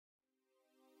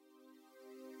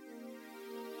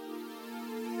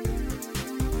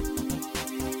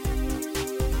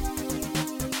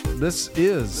This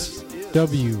is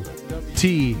WTM.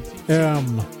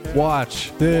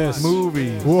 Watch This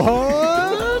Movie.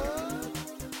 What?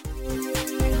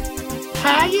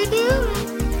 How you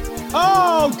doing?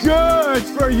 Oh, good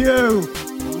for you.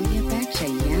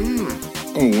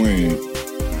 Oh, wait.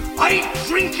 I ain't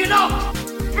drinking up!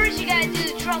 First you gotta do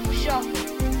the truffle shuffle.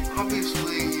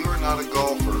 Obviously, you're not a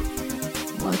golfer.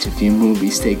 Watch a few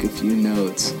movies, take a few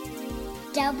notes.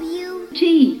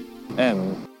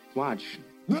 WTM. Watch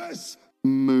this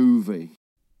movie.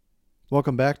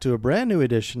 Welcome back to a brand new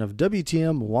edition of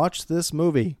WTM Watch This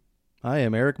Movie. I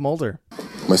am Eric Mulder.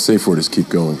 My safe word is keep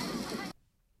going.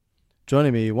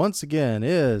 Joining me once again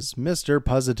is Mr.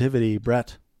 Positivity,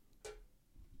 Brett.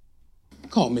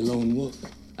 Call me Lone Wolf.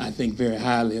 I think very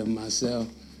highly of myself,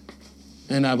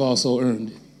 and I've also earned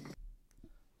it.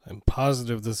 I'm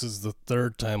positive this is the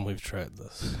third time we've tried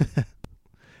this.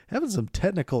 Having some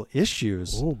technical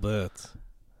issues. A little bit.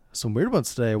 Some weird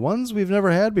ones today. Ones we've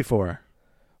never had before.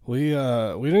 We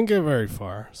didn't get very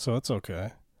far, so it's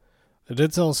okay. I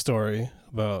did tell a story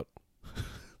about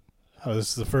how this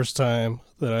is the first time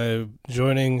that I'm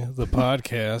joining the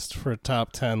podcast for a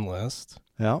top 10 list.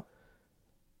 Yeah.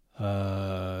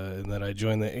 And then I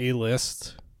joined the A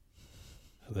list.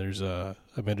 I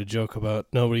made a joke about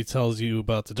nobody tells you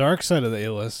about the dark side of the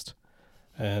A list,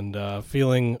 and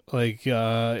feeling like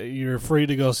you're free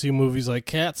to go see movies like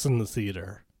Cats in the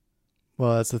theater.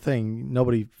 Well, that's the thing.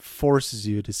 Nobody forces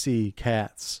you to see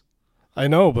Cats. I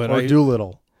know, but or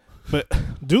Doolittle. But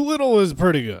Doolittle was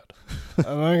pretty good.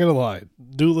 I'm not gonna lie.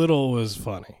 Doolittle was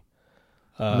funny.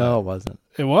 No, it wasn't.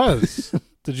 It was.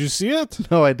 Did you see it?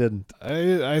 No, I didn't.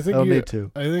 I think I'll need to.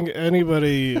 I think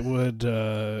anybody would.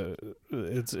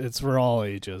 It's for all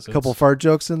ages. A couple fart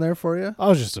jokes in there for you?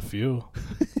 Oh, just a few.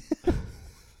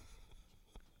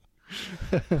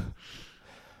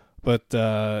 But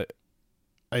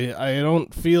I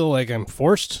don't feel like I'm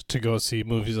forced to go see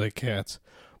movies like Cats.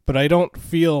 But I don't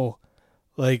feel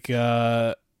like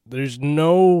there's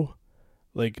no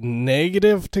like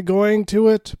negative to going to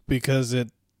it, because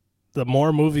the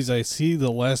more movies I see, the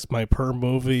less my per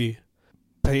movie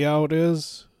payout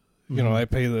is. Mm-hmm. You know, I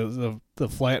pay the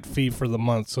flat fee for the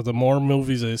month, so the more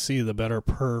movies I see, the better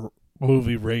per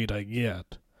movie rate I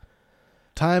get.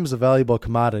 Time's a valuable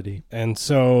commodity. And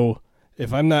so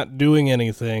if I'm not doing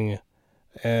anything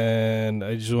and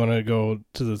I just want to go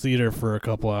to the theater for a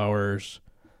couple hours,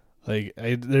 like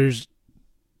there's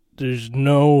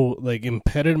no like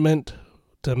impediment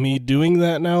to me doing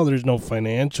that now. There's no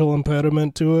financial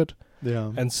impediment to it.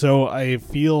 Yeah. And so I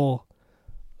feel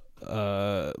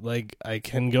like I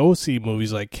can go see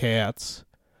movies like Cats,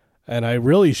 and I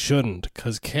really shouldn't,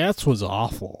 because Cats was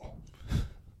awful.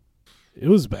 It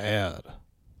was bad.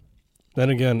 Then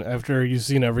again, after you've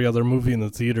seen every other movie in the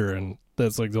theater, and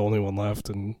that's like the only one left,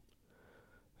 and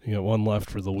you got one left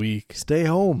for the week. Stay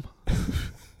home.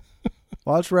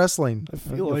 Watch wrestling. I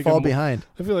feel You'll like fall behind.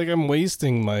 I feel like I'm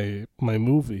wasting my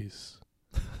movies.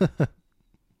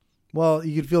 Well,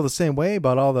 you could feel the same way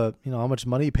about all the, how much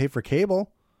money you pay for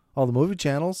cable, all the movie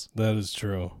channels. That is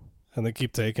true. And they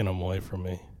keep taking them away from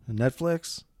me. And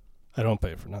Netflix? I don't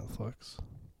pay for Netflix.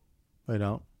 I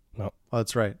don't? No. Oh,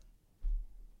 that's right.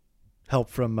 Help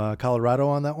from Colorado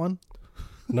on that one?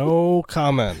 No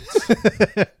comments.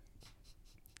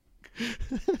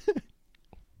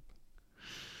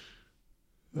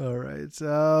 All right.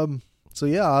 So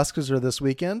yeah, Oscars are this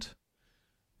weekend.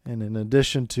 And in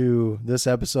addition to this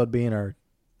episode being our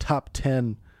top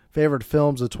 10 favorite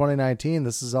films of 2019,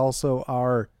 this is also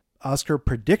our Oscar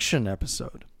prediction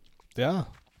episode. Yeah.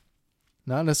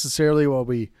 Not necessarily what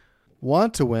we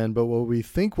want to win, but what we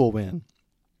think will win.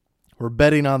 We're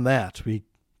betting on that. We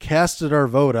casted our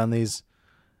vote on these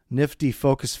nifty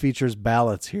Focus Features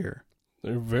ballots here.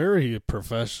 They're very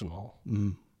professional.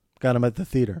 Got them at the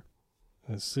theater.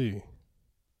 I see.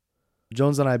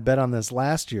 Jones and I bet on this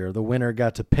last year. The winner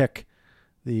got to pick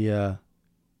the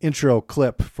intro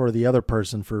clip for the other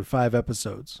person for 5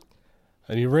 episodes.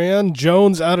 And he ran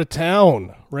Jones out of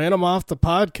town. Ran him off the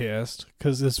podcast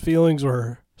because his feelings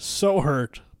were so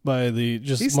hurt by the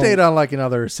just. He stayed on like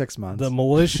another 6 months. The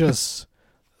malicious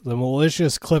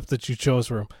clip that you chose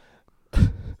for him.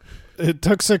 It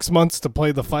took 6 months to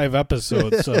play the 5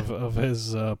 episodes of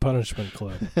his punishment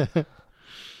clip. I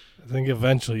think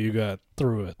eventually you got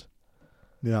through it.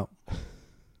 Yeah.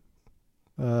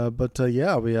 But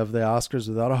yeah, we have the Oscars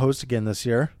without a host again this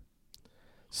year.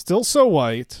 Still so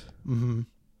white. Mm-hmm.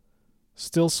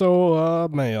 Still so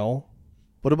male.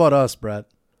 What about us, Brett?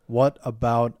 What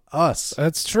about us?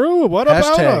 That's true. What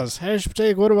about us?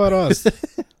 Hashtag what about us?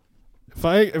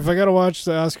 If I gotta watch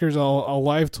the Oscars, I'll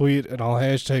live tweet and I'll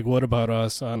hashtag what about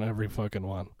us on every fucking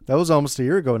one. That was almost a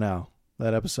year ago now,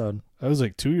 that episode. That was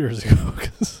like 2 years ago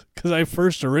because I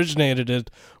first originated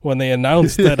it when they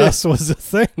announced that us was a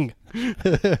thing.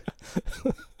 It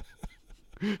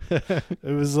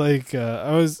was like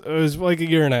it was like a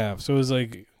year and a half. So it was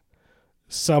like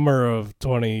summer of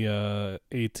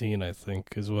 2018, I think,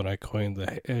 is when I coined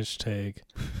the hashtag.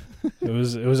 It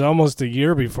was almost a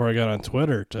year before I got on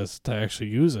Twitter to actually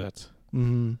use it.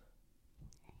 Mm-hmm.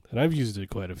 And I've used it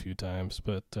quite a few times,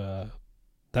 but that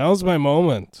was my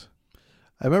moment.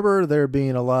 I remember there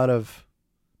being a lot of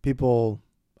people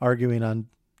arguing on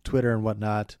Twitter and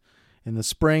whatnot in the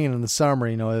spring and in the summer,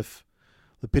 if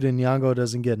Lupita Nyong'o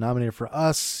doesn't get nominated for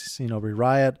us, we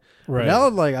riot. Right. Now,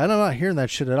 I'm not hearing that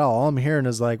shit at all. All I'm hearing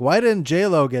is like, why didn't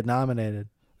J-Lo get nominated?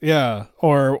 Yeah,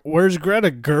 or where's Greta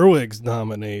Gerwig's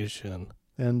nomination?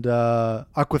 And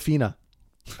Aquafina.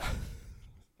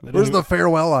 Where's the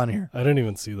farewell on here? I didn't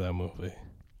even see that movie.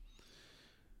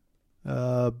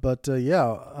 After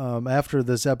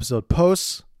this episode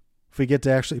posts, if we get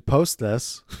to actually post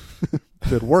this,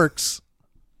 if it works,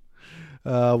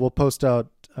 we'll post out,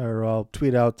 or I'll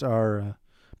tweet out our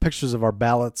pictures of our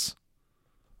ballots.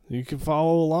 You can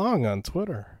follow along on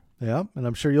Twitter. Yeah, and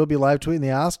I'm sure you'll be live tweeting the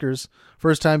Oscars.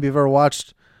 First time you've ever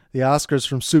watched the Oscars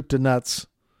from soup to nuts.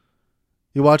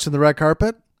 You watching the red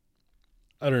carpet?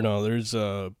 I don't know. There's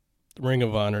Ring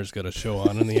of Honor's got a show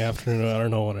on in the afternoon. I don't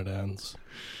know when it ends.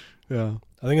 Yeah.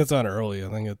 I think it's on early. I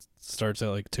think it starts at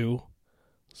like 2.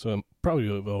 So I'm probably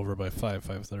over by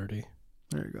 5:30.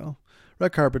 There you go.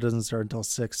 Red carpet doesn't start until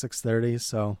 6:30,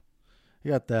 so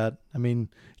you got that. I mean,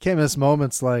 you can't miss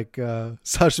moments like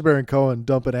Sacha Baron Cohen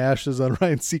dumping ashes on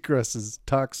Ryan Seacrest's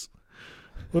tux.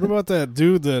 What about that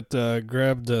dude that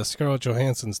grabbed Scarlett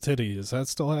Johansson's titty? Is that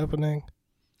still happening?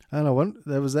 I don't know. When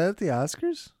was that at the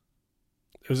Oscars?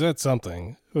 It was at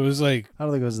something. It was like I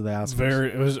don't think it was at the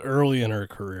Oscars. It was early in her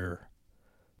career.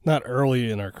 Not early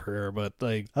in her career, but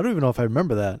like I don't even know if I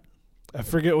remember that. I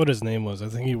forget what his name was. I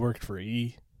think he worked for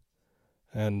E.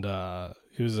 And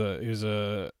he was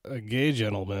a gay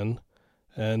gentleman,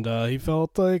 and he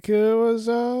felt like it was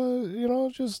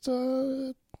just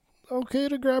okay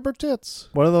to grab her tits.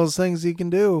 One of those things you can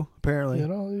do, apparently.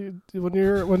 When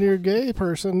you're a gay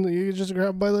person, you just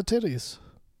grab by the titties.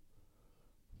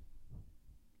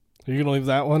 Are you gonna leave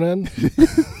that one in?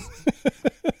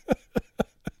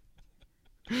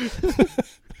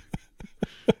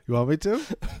 You want me to?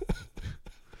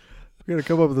 We're going to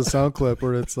come up with a sound clip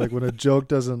where it's like when a joke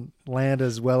doesn't land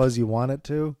as well as you want it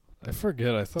to. I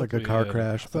forget. I thought like a car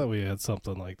crash. I thought we had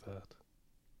something like that.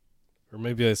 Or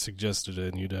maybe I suggested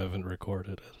it and you haven't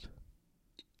recorded it.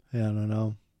 Yeah, I don't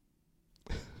know.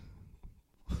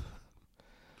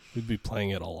 We'd be playing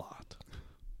it a lot.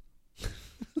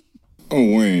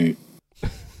 Oh, wait.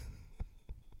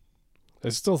 I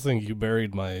still think you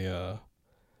buried my,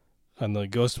 on the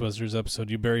Ghostbusters episode,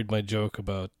 you buried my joke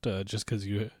about just because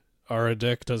you are a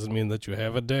dick doesn't mean that you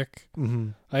have a dick. Mm-hmm.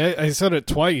 I said it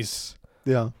twice.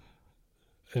 Yeah.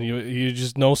 And you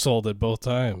just no-sold it both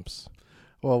times.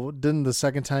 Well, didn't the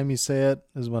second time you say it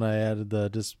is when I added the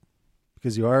just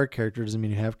because you are a character doesn't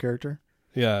mean you have character?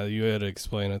 Yeah, you had to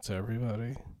explain it to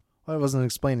everybody. Well, I wasn't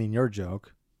explaining your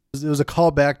joke. It was a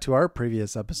callback to our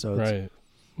previous episodes. Right.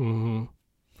 Mm-hmm.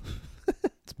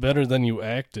 It's better than you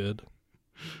acted.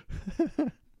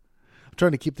 I'm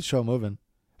trying to keep the show moving.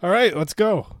 All right, let's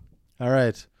go. All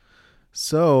right.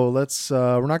 So let's,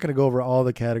 we're not going to go over all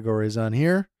the categories on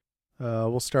here.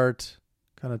 We'll start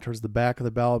kind of towards the back of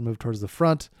the ballot, move towards the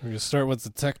front. We're going to start with the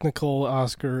technical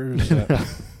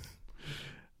Oscars.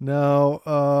 No,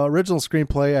 original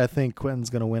screenplay, I think Quentin's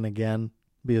going to win again.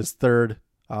 Be his third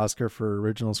Oscar for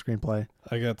original screenplay.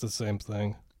 I got the same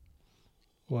thing.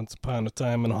 Once Upon a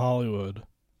Time in Hollywood.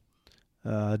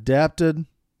 Adapted,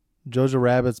 Jojo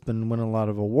Rabbit's been winning a lot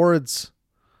of awards,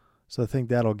 so I think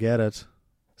that'll get it.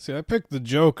 See, I picked the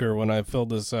Joker when I filled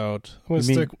this out. I'm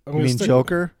You mean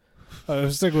Joker?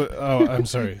 I'm stick with. Oh, I'm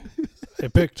sorry. I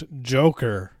picked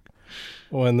Joker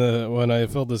when I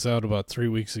filled this out about 3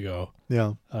 weeks ago.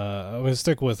 Yeah. I'm gonna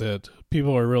stick with it.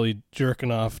 People are really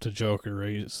jerking off to Joker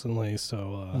recently,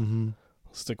 so I'll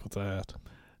stick with that.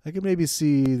 I could maybe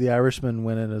see The Irishman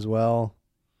win it as well,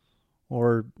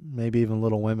 or maybe even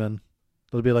Little Women.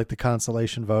 It'll be like the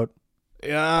consolation vote.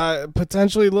 Yeah,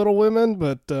 potentially Little Women,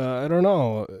 but I don't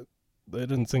know. I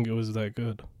didn't think it was that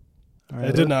good. Right.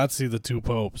 I did not see The Two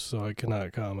Popes, so I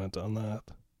cannot comment on that.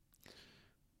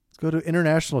 Let's go to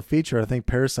international feature. I think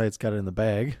Parasite's got it in the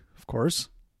bag, of course.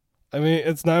 I mean,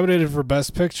 it's nominated for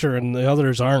Best Picture, and the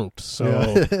others aren't.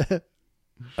 So, yeah.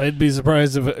 I'd be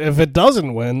surprised if it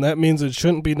doesn't win. That means it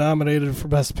shouldn't be nominated for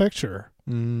Best Picture,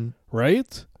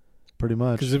 right? Pretty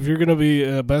much. Because if you're going to be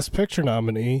a Best Picture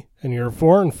nominee and you're a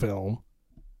foreign film,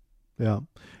 yeah,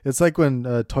 it's like when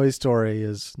Toy Story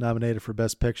is nominated for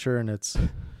Best Picture, and it's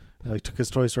like because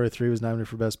Toy Story 3 was nominated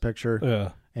for Best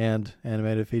Picture, and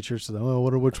animated feature. So, I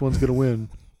wonder which one's going to win.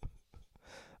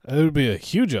 It would be a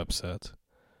huge upset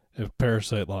if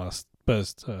Parasite lost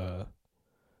Best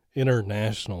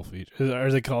International Feature.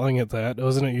 Are they calling it that?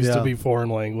 Wasn't it used to be foreign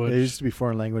language? It used to be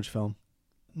foreign language film.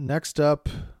 Next up,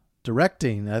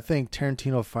 directing. I think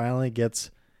Tarantino finally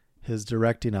gets his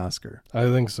directing Oscar. I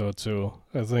think so, too.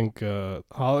 I think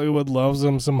Hollywood loves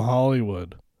him some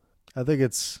Hollywood. I think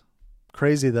it's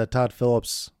crazy that Todd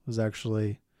Phillips was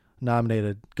actually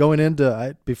nominated. Going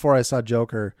into, before I saw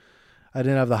Joker, I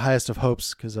didn't have the highest of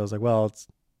hopes because I was like, well, it's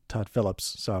Todd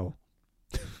Phillips, so.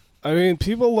 I mean,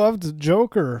 people loved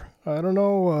Joker. I don't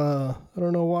know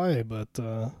why, but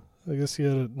I guess he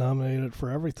had it nominated for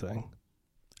everything.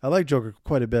 I like Joker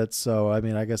quite a bit, so I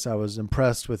mean, I guess I was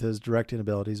impressed with his directing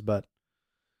abilities. But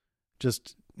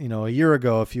just a year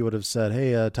ago, if you would have said,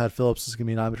 "Hey, Todd Phillips is going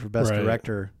to be nominated for Best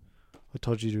Director," I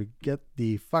told you to get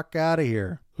the fuck out of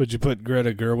here. Would you put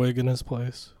Greta Gerwig in his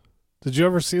place? Did you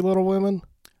ever see Little Women?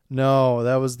 No,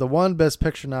 that was the one Best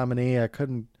Picture nominee I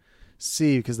couldn't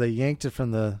see because they yanked it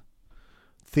from the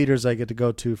theaters I get to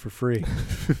go to for free.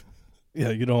 Yeah,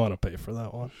 you don't want to pay for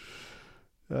that one.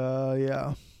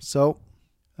 Yeah. So,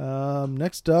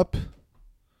 next up,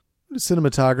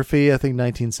 cinematography. I think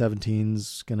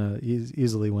 1917's gonna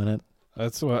easily win it.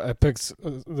 That's what I picked.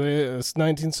 It's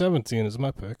 1917 is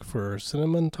my pick for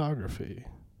cinematography.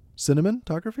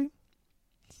 Cinematography?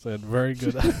 Said very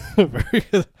good. Very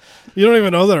good. You don't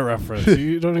even know that reference.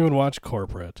 You don't even watch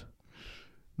Corporate.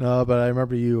 No, but I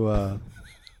remember you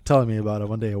telling me about it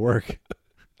one day at work.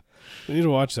 You need to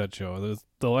watch that show.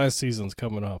 The last season's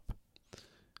coming up.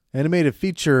 Animated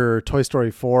feature Toy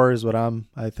Story 4 is what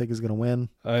I think is going to win.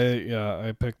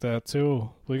 I picked that too.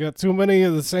 We got too many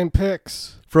of the same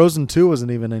picks. Frozen 2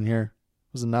 wasn't even in here.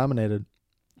 Wasn't nominated.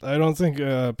 I don't think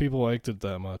people liked it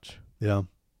that much. Yeah.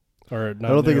 Or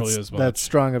not I don't think nearly it's as much. that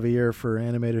strong of a year for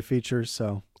animated features,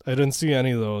 so. I didn't see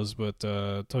any of those, but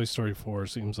Toy Story 4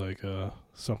 seems like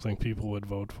something people would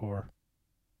vote for.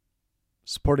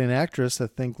 Supporting actress, I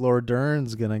think Laura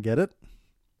Dern's going to get it.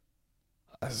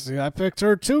 See, I picked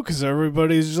her too because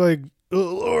everybody's like, oh,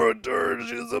 Laura Dern,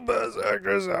 she's the best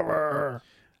actress ever.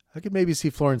 I could maybe see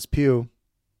Florence Pugh.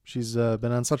 She's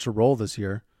been on such a roll this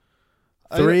year.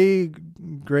 3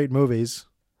 great movies.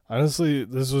 Honestly,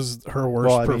 this was her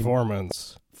worst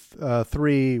performance.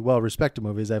 3 well-respected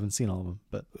movies. I haven't seen all of them,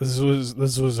 but this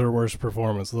was her worst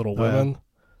performance. Little Women,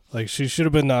 like she should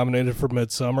have been nominated for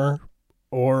Midsummer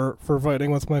or for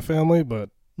Fighting with My Family, but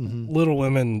Little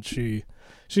Women,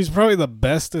 she's probably the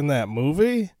best in that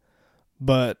movie,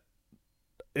 but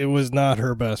it was not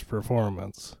her best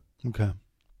performance. Okay.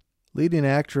 Leading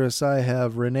actress, I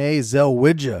have Renee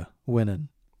Zellweger winning.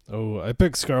 Oh, I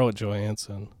picked Scarlett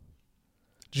Johansson.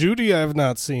 Judy I have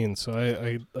not seen, so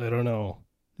I don't know.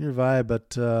 Your vibe,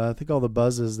 but I think all the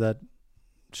buzz is that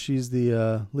she's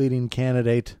the leading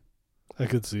candidate. I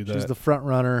could see that. She's the front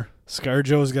runner.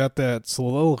 ScarJo's got that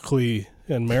soliloquy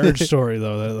in Marriage Story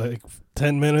though, that like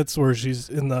 10 minutes where she's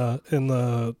in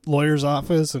the lawyer's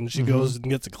office and she goes and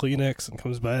gets a Kleenex and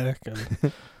comes back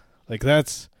and like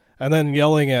that's, and then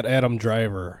yelling at Adam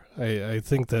Driver. I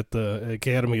think that the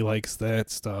Academy likes that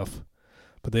stuff,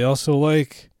 but they also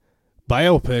like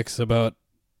biopics about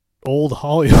old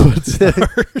Hollywood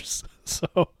stars.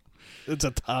 So it's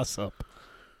a toss-up.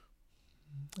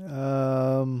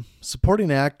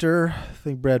 Supporting actor, I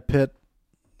think Brad Pitt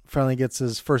finally gets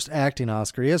his first acting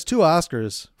Oscar. He has 2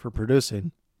 Oscars for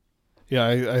producing. Yeah,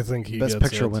 I think he Best gets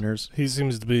Picture it. winners. He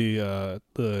seems to be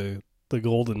the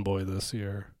golden boy this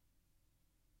year.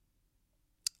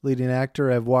 Leading actor,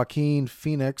 I have Joaquin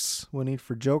Phoenix winning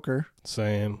for Joker.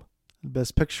 Same.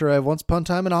 Best Picture, I have Once Upon a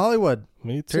Time in Hollywood.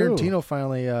 Me too. Tarantino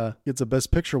finally gets a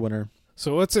Best Picture winner.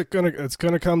 So it's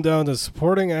gonna come down to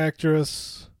supporting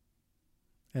actress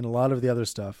And a lot of the other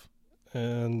stuff.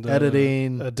 and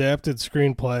editing, adapted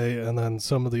screenplay, and then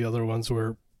some of the other ones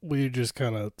where we just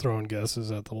kind of throwing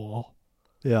guesses at the wall.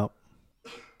 Yeah.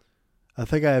 I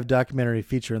think I have documentary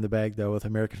feature in the bag, though, with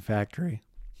American Factory.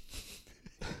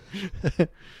 The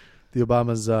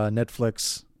Obama's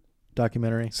Netflix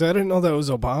documentary. So I didn't know that was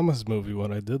Obama's movie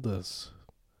when I did this.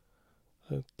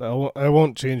 I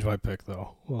won't change my pick,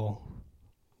 though. We'll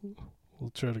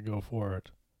try to go for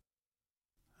it.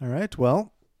 All right.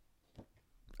 Well,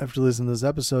 after listening to this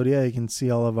episode, you can see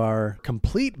all of our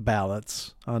complete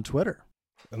ballots on Twitter.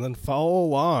 And then follow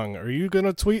along. Are you going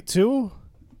to tweet too?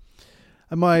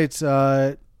 I might,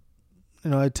 I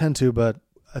tend to, but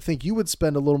I think you would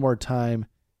spend a little more time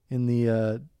in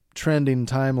the trending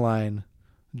timeline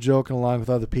joking along with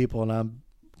other people, and I'm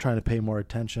trying to pay more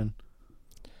attention.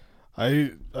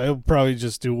 I'll probably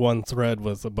just do one thread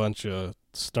with a bunch of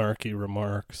snarky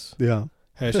remarks. Yeah.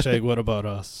 Hashtag what about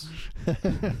us?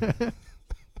 That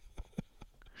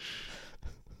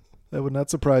would not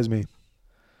surprise me.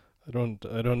 I don't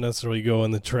necessarily go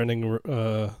in the trending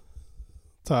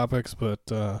topics, but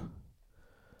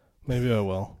maybe I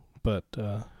will. But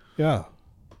yeah,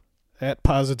 at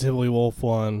Positively Wolf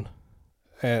 1,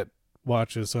 at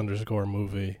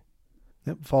watches_movie.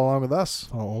 Yep, follow along with us.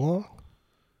 Follow along.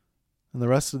 And the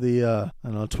rest of the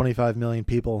 25 million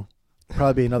people,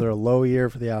 probably be another low year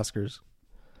for the Oscars.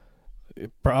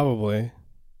 Probably.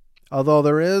 Although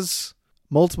there is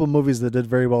multiple movies that did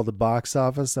very well at the box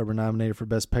office that were nominated for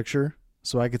Best Picture,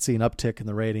 so I could see an uptick in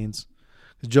the ratings.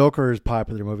 The Joker is a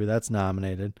popular movie. That's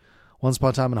nominated. Once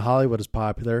Upon a Time in Hollywood is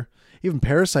popular. Even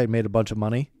Parasite made a bunch of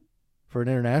money for an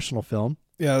international film.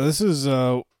 Yeah, this is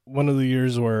one of the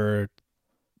years where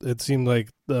it seemed like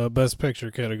the Best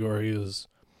Picture category is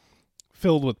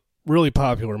filled with really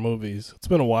popular movies. It's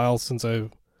been a while since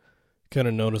I've kind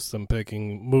of noticed them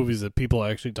picking movies that people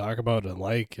actually talk about and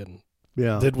like and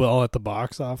did well at the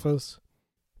box office.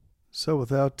 So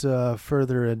without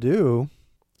further ado,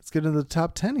 let's get into the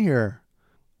top 10 here.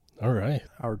 All right.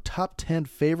 Our top 10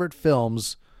 favorite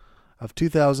films of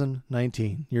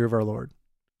 2019, year of our Lord.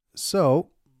 So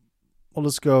we'll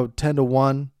just go 10 to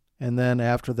 1, and then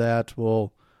after that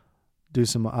we'll do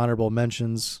some honorable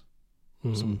mentions,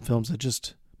 some films that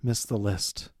just missed the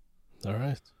list. All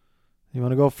right. You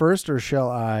want to go first, or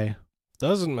shall I?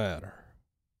 Doesn't matter.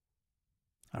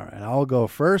 All right, I'll go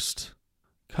first.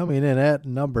 Coming in at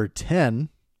number 10,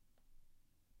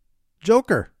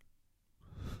 Joker.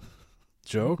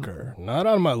 Joker. Not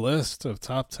on my list of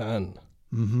top 10.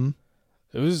 Mm-hmm.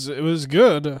 It was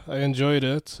good. I enjoyed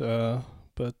it,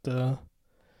 but I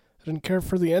didn't care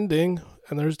for the ending,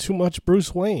 and there's too much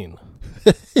Bruce Wayne.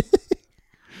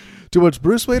 Too much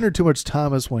Bruce Wayne or too much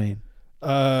Thomas Wayne?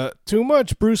 Too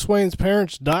much Bruce Wayne's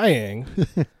parents dying.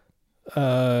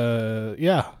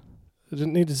 Yeah. I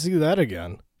didn't need to see that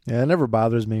again. Yeah, it never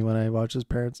bothers me when I watch his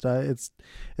parents die.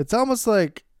 It's almost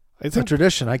like I think a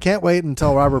tradition. I can't wait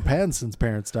until Robert Pattinson's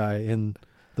parents die in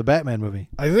the Batman movie.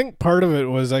 I think part of it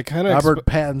was I kind of Robert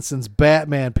Pattinson's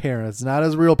Batman parents, not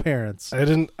his real parents. I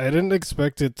didn't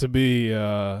expect it to be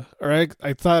or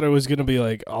I thought it was going to be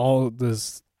like all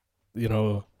this,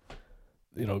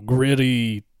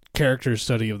 gritty character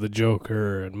study of the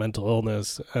Joker and mental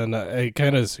illness, and I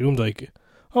kind of assumed like,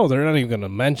 oh, they're not even going to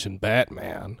mention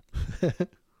Batman.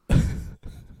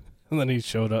 And then he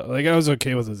showed up. Like, I was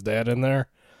okay with his dad in there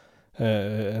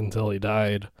until he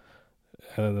died.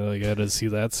 And then I had to see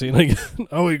that scene again.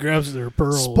 Oh, he grabs their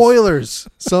pearls. Spoilers.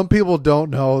 Some people don't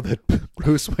know that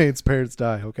Bruce Wayne's parents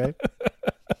die, okay?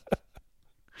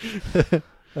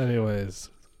 Anyways,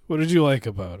 what did you like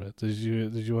about it? Did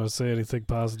you want to say anything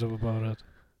positive about it?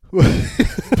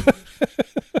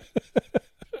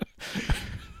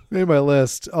 Made my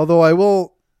list. Although I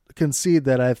will concede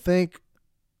that I think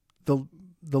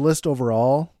the list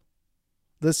overall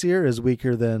this year is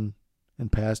weaker than in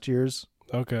past years.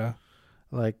 Okay.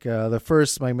 Like the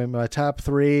first, my top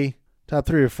three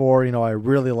or four, I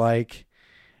really like.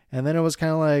 And then it was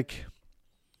kind of like,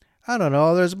 I don't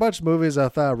know, there's a bunch of movies I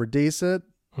thought were decent.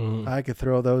 Mm-hmm. I could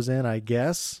throw those in, I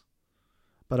guess.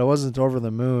 But I wasn't over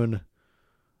the moon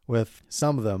with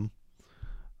some of them.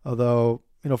 Although,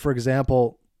 for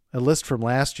example, a list from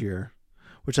last year,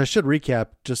 which I should recap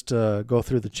just to go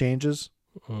through the changes.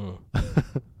 Mm.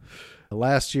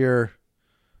 Last year,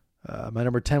 my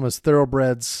number 10 was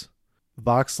Thoroughbreds.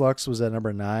 Vox Lux was at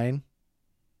number 9.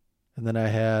 And then I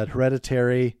had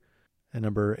Hereditary at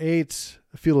number 8.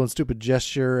 A Futile and Stupid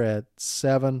Gesture at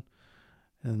 7.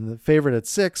 And the favorite at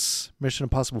 6. Mission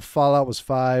Impossible Fallout was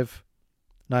 5.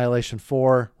 Annihilation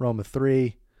 4. Roma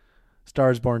 3.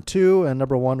 Stars Born 2. And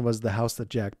number 1 was The House That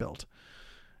Jack Built.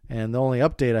 And the only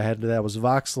update I had to that was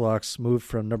Vox Lux moved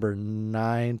from number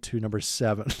 9 to number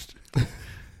 7.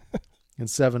 And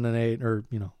 7 and 8,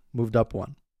 moved up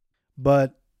 1.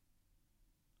 But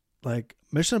like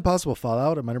Mission Impossible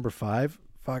Fallout at my number 5,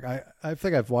 fuck, I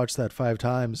think I've watched that 5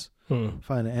 times.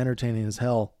 Find it entertaining as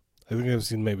hell. I think I've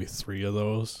seen maybe 3 of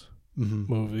those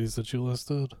movies that you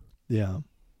listed. Yeah.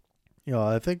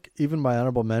 I think even my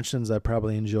honorable mentions I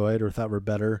probably enjoyed or thought were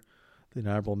better than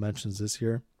honorable mentions this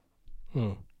year.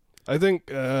 I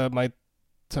think my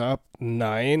top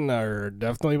 9 are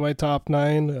definitely my top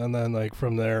 9, and then like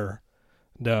from there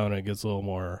down it gets a little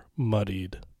more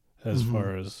muddied as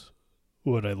far as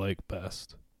what I like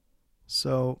best.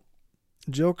 So,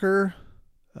 Joker,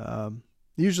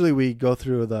 usually we go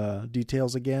through the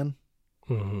details again.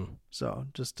 Mm-hmm. So,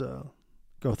 just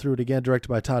go through it again. Directed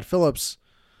by Todd Phillips,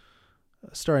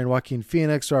 starring Joaquin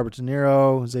Phoenix, Robert De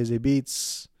Niro, Zazie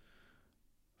Beetz,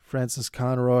 Francis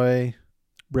Conroy,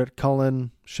 Britt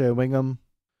Cullen, Shea Wingham.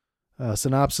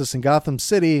 Synopsis: in Gotham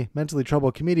City, mentally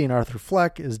troubled comedian Arthur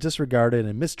Fleck is disregarded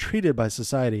and mistreated by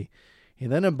society. He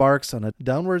then embarks on a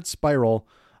downward spiral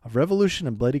of revolution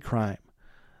and bloody crime.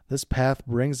 This path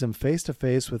brings him face to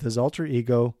face with his alter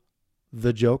ego,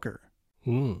 the Joker.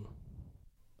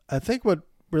 I think what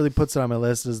really puts it on my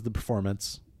list is the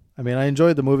performance. I mean, I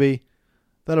enjoyed the movie.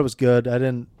 Thought it was good. I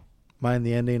didn't mind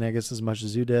the ending, I guess, as much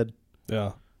as you did.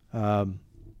 Yeah. I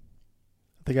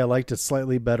think I liked it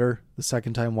slightly better the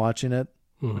second time watching it,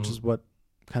 which is what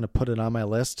kind of put it on my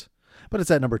list. But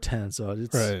it's at number 10, so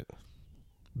it's Right.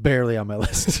 barely on my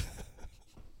list.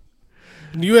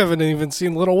 You haven't even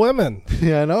seen Little Women.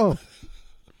 Yeah, I know.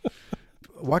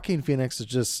 Joaquin Phoenix is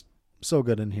just so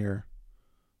good in here.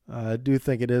 I do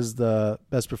think it is the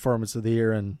best performance of the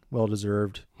year and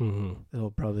well-deserved.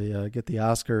 It'll probably get the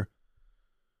Oscar.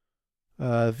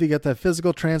 If you get that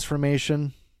physical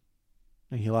transformation,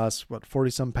 he lost,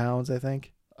 40-some pounds, I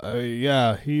think?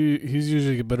 Yeah, he's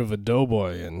usually a bit of a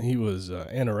doughboy, and he was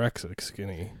anorexic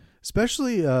skinny.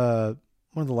 Especially one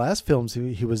of the last films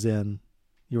he was in,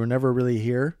 You Were Never Really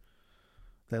Here.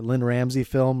 That Lynn Ramsey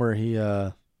film where he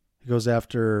goes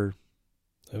after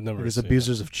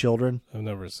abusers of children. I've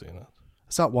never seen it. I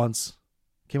saw it once.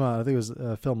 Came out, I think it was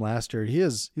a film last year.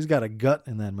 He's got a gut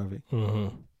in that movie.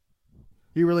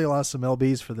 He really lost some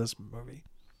lbs for this movie.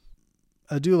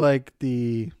 I do like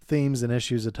the themes and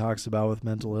issues it talks about with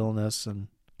mental illness and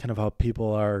kind of how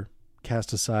people are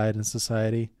cast aside in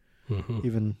society,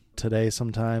 even today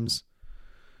sometimes.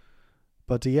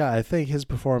 But yeah, I think his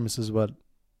performance is what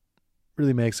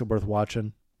really makes it worth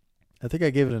watching. I think I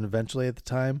gave it an eventually at the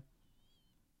time.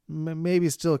 Maybe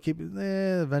still keep it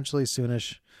eventually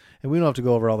soonish. And we don't have to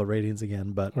go over all the ratings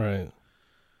again, but right.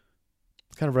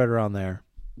 It's kind of right around there.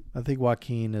 I think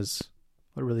Joaquin is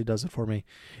what really does it for me.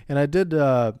 And I did,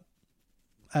 I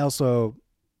also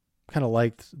kind of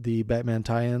liked the Batman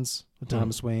tie-ins with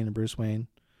Thomas Wayne and Bruce Wayne.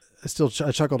 I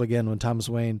chuckled again when Thomas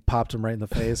Wayne popped him right in the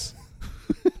face.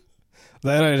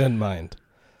 That I didn't mind.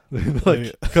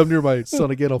 Like, come near my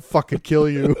son again, I'll fucking kill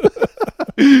you.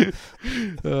 It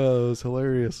was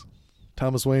hilarious.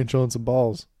 Thomas Wayne showing some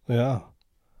balls. Yeah.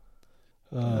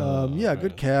 Yeah,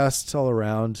 good cast all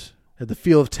around. Had the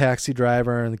feel of Taxi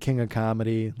Driver and the King of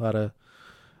Comedy. A lot of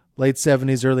late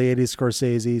 70s, early 80s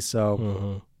Scorsese.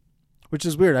 So, which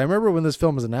is weird. I remember when this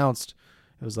film was announced,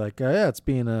 it was like, yeah, it's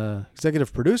being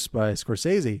executive produced by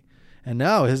Scorsese. And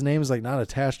now his name is like not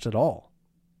attached at all.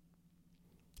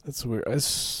 That's weird. I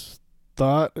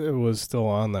thought it was still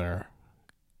on there.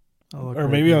 Or Right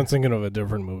maybe here. I'm thinking of a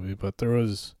different movie, but there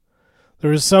was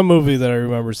some movie that I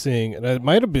remember seeing, and it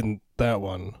might have been that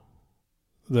one,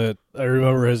 that I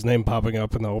remember his name popping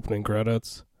up in the opening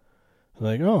credits. I'm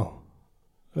like, oh,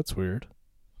 that's weird.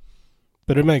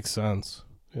 But it makes sense.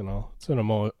 You know, it's an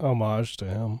homage to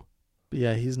him. But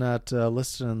yeah, he's not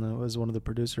listed as one of the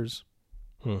producers.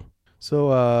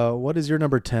 So what is your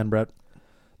number 10, Brett?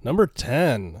 Number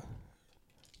 10.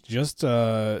 Just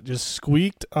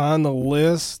squeaked on the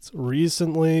list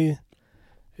recently.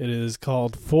 It is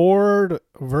called Ford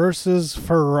versus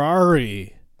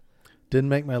Ferrari. Didn't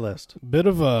make my list. A bit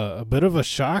of a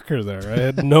shocker there. I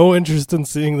had no interest in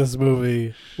seeing this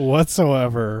movie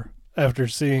whatsoever after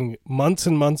seeing months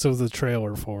and months of the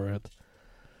trailer for it.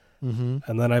 And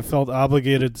then I felt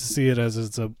obligated to see it as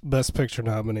it's a Best Picture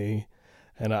nominee,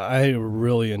 and I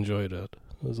really enjoyed it.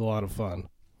 It was a lot of fun.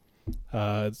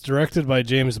 It's directed by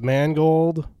James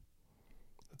Mangold.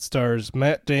 It stars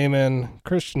Matt Damon,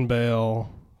 Christian Bale,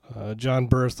 John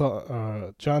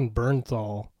Bernthal.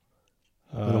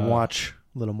 Let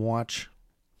him watch.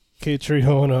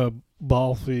 Catriona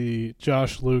Balfe,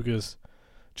 Josh Lucas.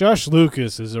 Josh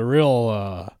Lucas is a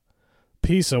real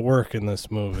piece of work in this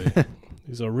movie.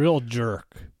 He's a real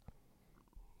jerk.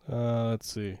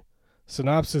 Let's see.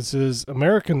 Synopsis is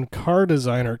American car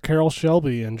designer Carroll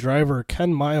Shelby and driver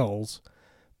Ken Miles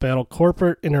battle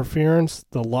corporate interference,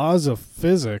 the laws of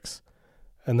physics,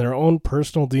 and their own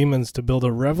personal demons to build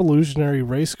a revolutionary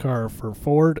race car for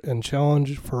Ford and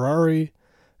challenge Ferrari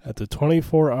at the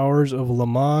 24 Hours of Le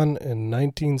Mans in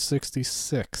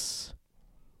 1966.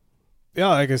 Yeah,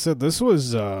 like I said, this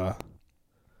was a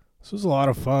lot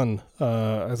of fun.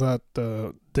 I thought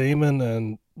Damon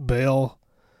and Bale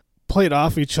played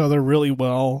off each other really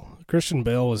well. Christian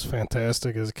Bale was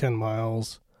fantastic as Ken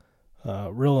Miles.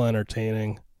 Real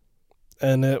entertaining.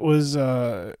 And it was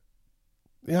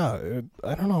yeah,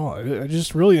 I don't know. I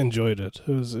just really enjoyed it.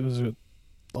 It was a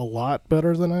lot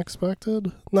better than I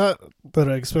expected. Not that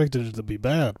I expected it to be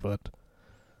bad, but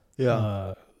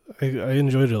I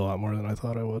enjoyed it a lot more than I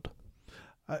thought I would.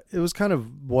 It was kind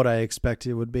of what I expected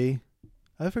it would be.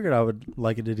 I figured I would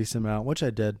like it a decent amount, which I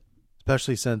did,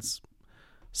 especially since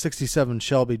 67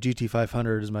 Shelby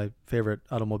GT500 is my favorite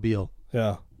automobile.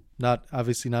 Yeah. Not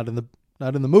in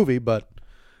the movie, but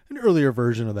an earlier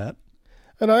version of that.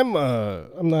 And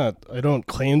I don't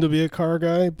claim to be a car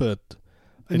guy, but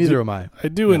Neither am I. I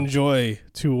do enjoy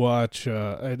to watch.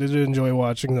 I did enjoy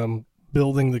watching them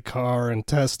building the car and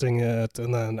testing it,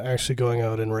 and then actually going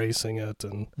out and racing it,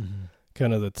 and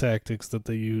kind of the tactics that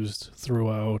they used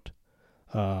throughout,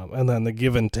 and then the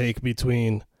give and take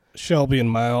between Shelby and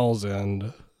Miles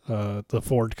and the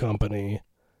Ford company,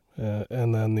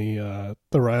 and then the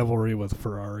rivalry with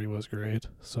Ferrari was great.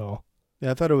 So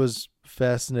yeah, I thought it was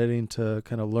fascinating to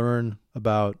kind of learn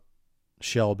about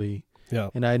Shelby. Yeah,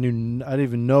 and I didn't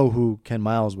even know who Ken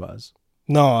Miles was.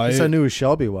 No, I knew who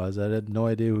Shelby was. I had no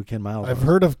idea who Ken Miles was. I've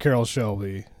heard of Carroll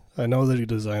Shelby. I know that he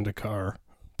designed a car,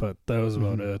 but that was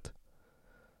about it.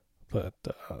 But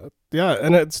yeah,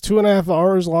 and it's 2.5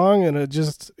 hours long, and it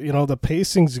just, the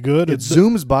pacing's good. It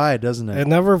zooms by, doesn't it? It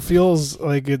never feels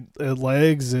like it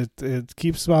lags. It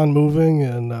keeps on moving,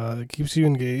 and it keeps you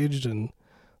engaged, and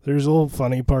there's little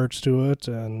funny parts to it,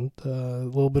 and a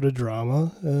little bit of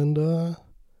drama, and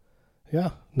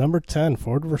yeah, number 10,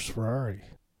 Ford vs. Ferrari.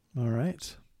 All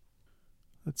right.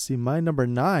 Let's see, my number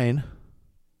 9,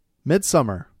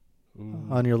 Midsummer.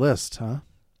 On your list, huh?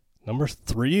 Number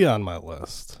 3 on my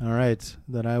list. All right.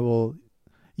 Then I will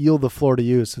yield the floor to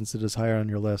you since it is higher on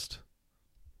your list.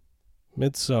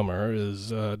 Midsummer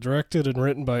is directed and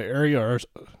written by Ari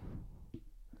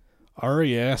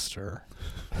Aster.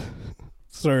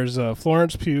 Stars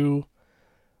Florence Pugh,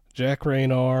 Jack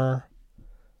Reynor,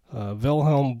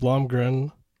 Wilhelm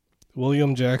Blumgren,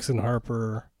 William Jackson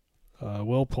Harper,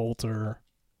 Will Poulter.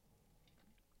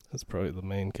 That's probably the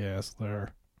main cast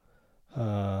there.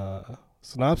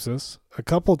 Synopsis: a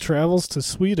couple travels to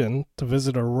Sweden to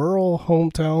visit a rural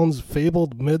hometown's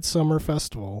fabled midsummer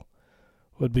festival.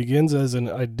 What begins as an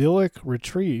idyllic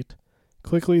retreat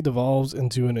quickly devolves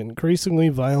into an increasingly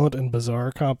violent and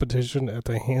bizarre competition at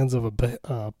the hands of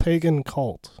a pagan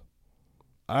cult.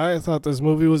 I thought this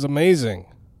movie was amazing.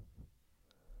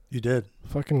 You did.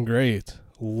 Fucking great.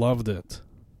 Loved it.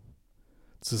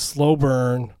 It's a slow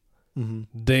burn,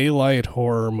 daylight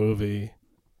horror movie.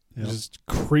 Yep. Just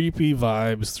creepy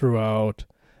vibes throughout.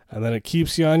 And then it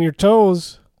keeps you on your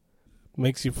toes.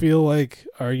 Makes you feel like,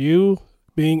 are you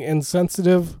being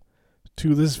insensitive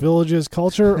to this village's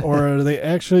culture, or are they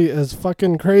actually as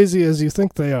fucking crazy as you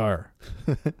think they are?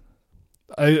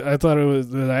 I thought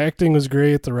the acting was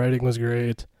great, the writing was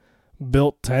great,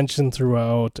 built tension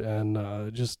throughout,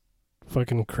 and just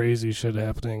fucking crazy shit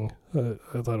happening.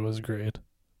 I thought it was great.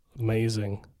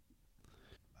 Amazing.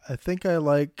 I think I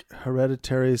like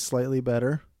Hereditary slightly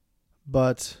better,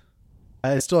 but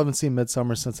I still haven't seen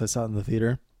Midsummer since I saw it in the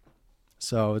theater.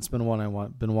 So it's been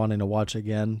one been wanting to watch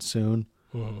again soon.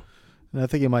 Mm-hmm. And I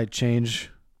think it might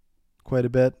change quite a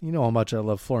bit. You know how much I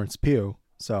love Florence Pugh,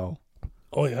 so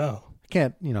oh yeah, I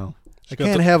can't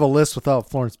have a list without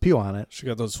Florence Pugh on it. She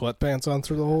got those sweatpants on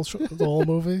through the whole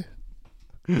movie.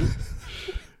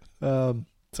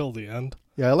 Till the end.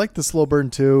 Yeah, I like the slow burn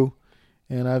too,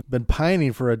 and I've been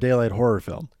pining for a daylight horror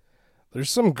film. There's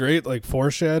some great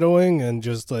foreshadowing and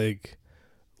just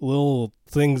little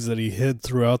things that he hid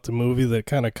throughout the movie that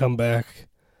kind of come back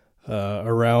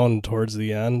around towards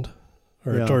the end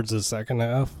or towards the second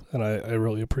half, and I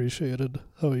really appreciated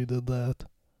how he did that.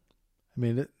 I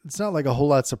mean, it's not like a whole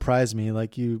lot surprised me.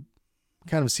 Like, you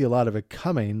kind of see a lot of it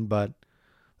coming, but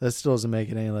that still doesn't make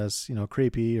it any less,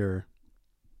 creepy or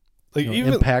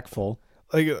even impactful.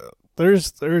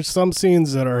 There's some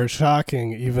scenes that are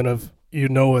shocking, even if you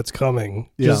know it's coming.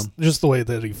 Just the way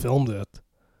that he filmed it.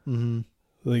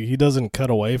 Mm-hmm. He doesn't cut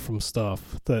away from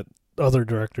stuff that other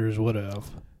directors would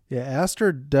have. Yeah,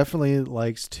 Aster definitely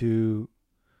likes to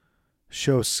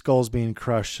show skulls being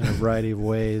crushed in a variety of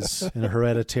ways in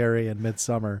Hereditary and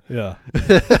Midsummer. Yeah.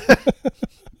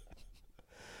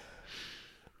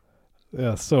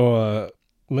 Yeah, so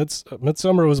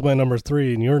Midsummer was my number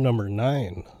 3, and you're number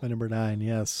 9. My number 9,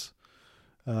 yes.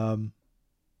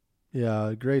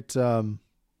 Yeah, great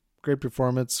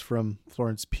performance from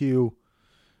Florence Pugh,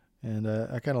 and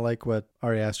I kind of like what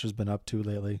Ari Aster's been up to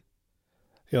lately.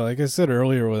 Yeah, like I said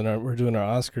earlier when we're doing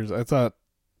our Oscars, I thought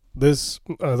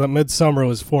that Midsummer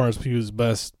was Florence Pugh's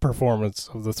best performance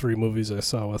of the 3 movies I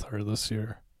saw with her this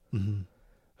year. Mm-hmm.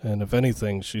 And if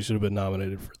anything, she should have been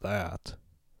nominated for that.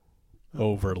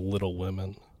 over Little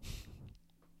Women.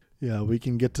 Yeah, we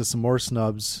can get to some more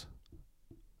snubs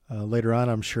later on,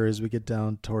 I'm sure, as we get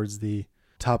down towards the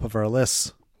top of our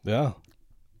lists. Yeah.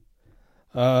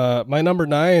 My number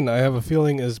 9, I have a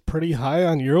feeling, is pretty high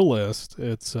on your list.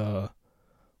 It's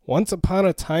Once Upon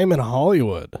a Time in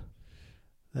Hollywood.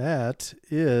 That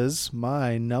is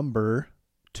my number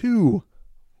 2.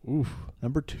 Oof.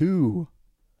 Number 2.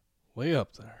 Way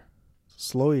up there.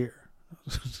 Slow year.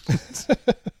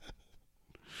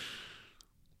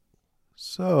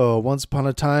 So, Once Upon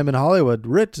a Time in Hollywood,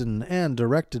 written and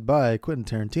directed by Quentin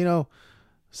Tarantino,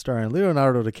 starring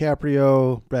Leonardo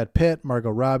DiCaprio, Brad Pitt, Margot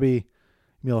Robbie,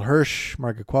 Emil Hirsch,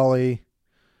 Margaret Qualley,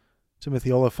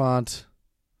 Timothy Oliphant,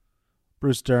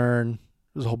 Bruce Dern.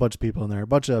 There's a whole bunch of people in there. A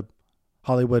bunch of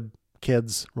Hollywood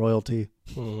kids, royalty.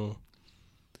 Mm-hmm.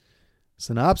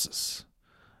 Synopsis.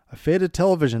 A faded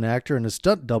television actor and a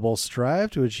stunt double strive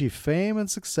to achieve fame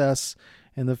and success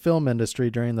in the film industry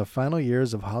during the final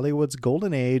years of Hollywood's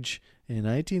golden age in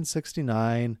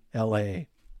 1969 LA.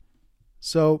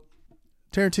 So,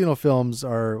 Tarantino films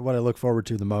are what I look forward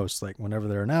to the most. Like, whenever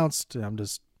they're announced,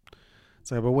 it's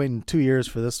like I've been waiting 2 years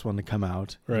for this one to come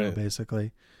out, right?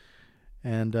 Basically.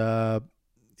 And, yeah,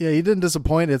 he didn't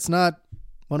disappoint. It's not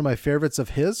one of my favorites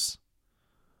of his.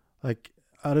 Like,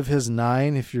 out of his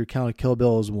 9, if you count Kill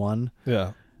Bill as 1,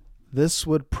 yeah, this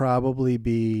would probably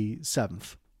be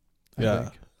 7th. I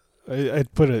think.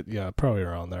 I'd put it, probably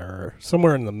around there, or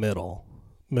somewhere in the middle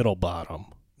bottom.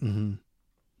 Mm-hmm.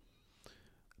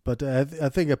 But I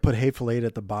think I put Hateful Eight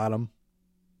at the bottom,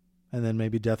 and then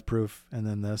maybe Death Proof, and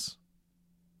then this.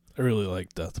 I really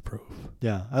like Death Proof.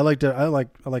 Yeah, I liked it. I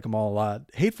like them all a lot.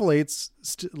 Hateful Eight's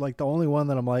like the only one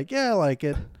that I'm like, yeah, I like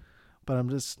it, but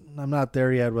I'm not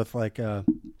there yet with like I'm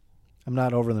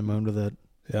not over the moon with it.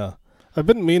 Yeah, I've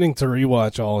been meaning to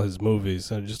rewatch all his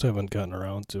movies. I just haven't gotten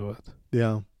around to it.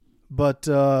 Yeah, but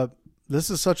this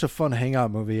is such a fun hangout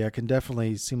movie. I can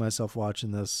definitely see myself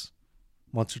watching this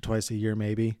once or twice a year,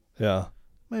 maybe. Yeah,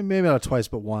 maybe not twice,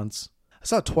 but once. I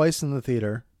saw it twice in the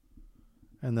theater,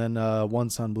 and then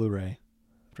once on Blu-ray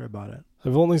after I bought it.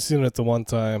 I've only seen it the one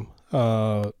time.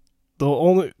 Probably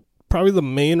the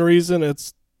main reason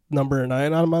it's number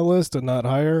 9 on my list and not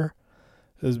higher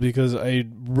is because I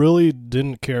really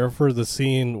didn't care for the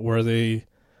scene where they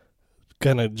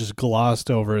kind of just glossed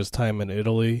over his time in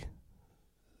Italy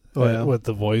with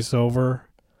the voiceover.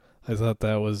 I thought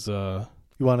that was... You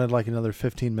wanted like another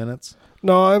 15 minutes?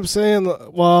 No, I'm saying,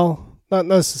 well, not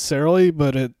necessarily,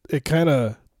 but it kind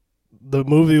of... The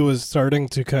movie was starting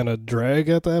to kind of drag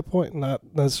at that point. Not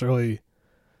necessarily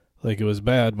like it was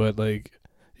bad, but like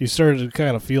you started to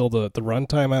kind of feel the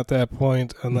runtime at that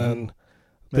point, and then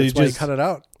they That's why just you cut it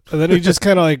out. And then he just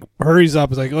kind of like hurries up.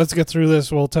 It's like, let's get through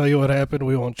this. We'll tell you what happened.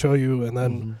 We won't show you, and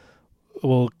then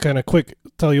we'll kind of quick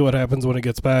tell you what happens when it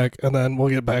gets back, and then we'll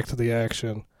get back to the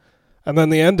action. And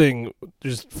then the ending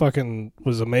just fucking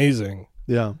was amazing.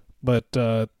 Yeah. But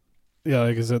yeah,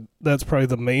 like I said, that's probably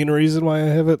the main reason why I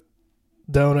have it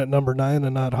down at number 9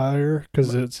 and not higher,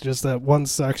 because it's just that one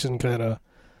section kind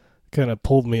of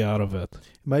pulled me out of it.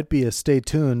 It might be a stay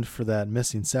tuned for that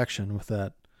missing section with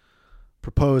that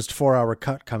proposed 4-hour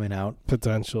cut coming out.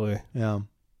 Potentially. Yeah.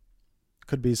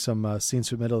 Could be some scenes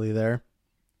from Italy there.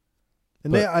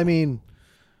 And I mean,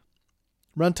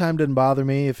 runtime didn't bother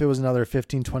me. If it was another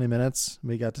 15, 20 minutes,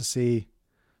 we got to see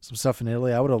some stuff in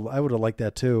Italy, I would have liked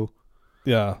that too.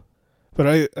 Yeah.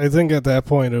 But I think at that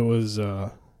point it was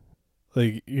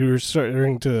like you were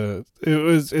starting to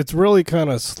it's really kind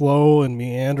of slow and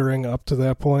meandering up to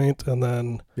that point, and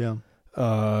then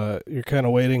you're kind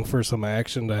of waiting for some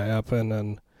action to happen,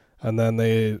 and then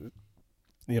they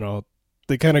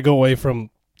kind of go away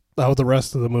from how the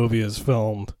rest of the movie is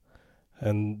filmed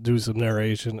and do some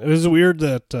narration. It was weird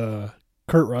that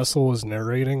Kurt Russell was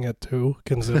narrating it too,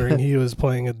 considering he was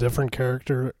playing a different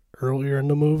character earlier in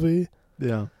the movie.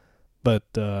 Yeah. But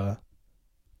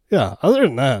yeah, other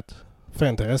than that,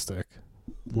 fantastic.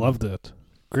 Loved it.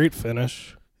 Great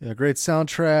finish. Yeah, great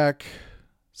soundtrack.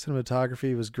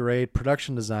 Cinematography was great.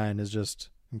 Production design is just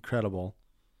incredible.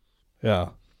 Yeah.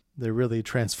 They really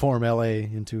transform LA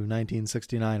into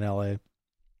 1969 LA.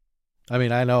 I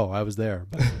mean, I know, I was there.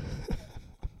 But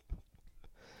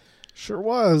sure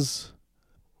was.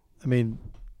 I mean,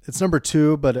 it's number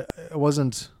 2, but it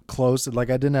wasn't close. Like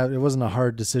it wasn't a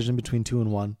hard decision between 2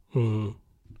 and 1. Mm-hmm.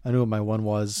 I knew what my 1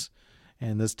 was,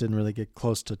 and this didn't really get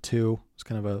close to 2. It's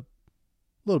kind of a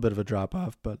little bit of a drop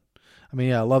off, but I mean,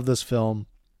 yeah, I love this film,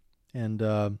 and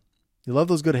you love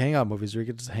those good hangout movies where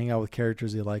you get to hang out with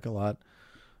characters you like a lot,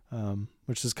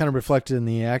 which is kind of reflected in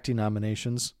the acting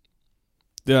nominations.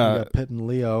 Yeah, you got Pitt and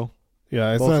Leo. Yeah,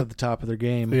 I both thought. at the top of their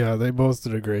game. Yeah, they both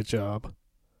did a great job.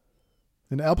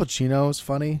 And Al Pacino is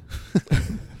funny.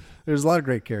 There's a lot of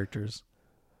great characters.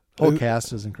 Whole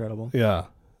cast is incredible. Yeah,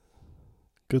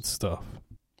 good stuff.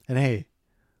 And hey,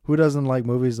 who doesn't like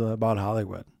movies about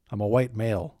Hollywood? I'm a white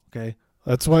male, okay?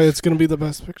 That's why it's going to be the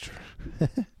best picture.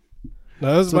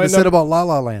 Now, that was So my they said about La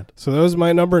La Land. So that was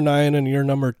my number 9 and your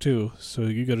number 2. So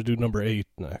you got to do number 8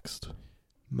 next.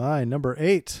 My number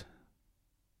 8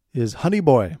 is Honey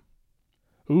Boy.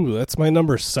 Ooh, that's my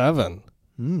number 7.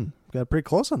 Got pretty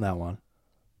close on that one.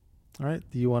 All right,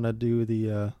 do you want to do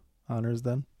the honors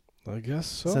then? I guess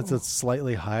so. Since it's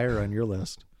slightly higher on your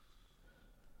list.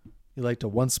 You liked it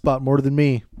one spot more than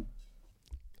me.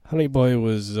 Honey Boy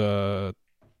was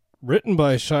written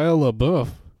by Shia LaBeouf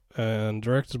and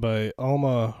directed by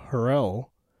Alma Harrell,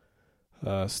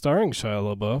 starring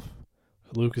Shia LaBeouf,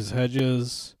 Lucas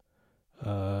Hedges,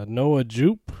 Noah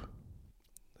Jupe.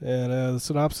 And the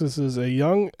synopsis is a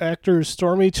young actor's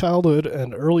stormy childhood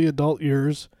and early adult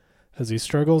years as he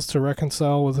struggles to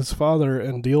reconcile with his father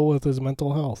and deal with his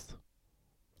mental health.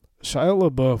 Shia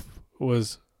LaBeouf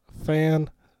was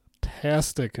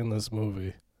fantastic in this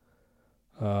movie.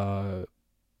 Fucking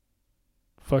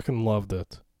loved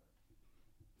it.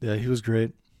 Yeah, he was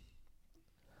great.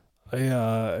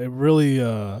 I really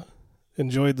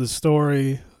enjoyed the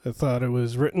story. I thought it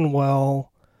was written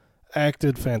well,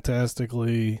 acted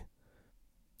fantastically.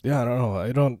 Yeah, I don't know.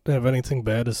 I don't have anything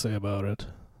bad to say about it.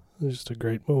 It's just a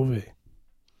great movie.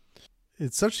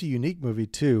 It's such a unique movie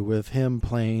too, with him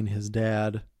playing his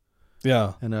dad.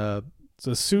 Yeah, and it's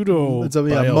a pseudo. It's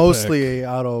mostly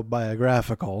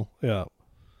autobiographical. Yeah, I'm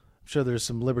sure there's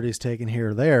some liberties taken here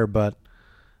or there, but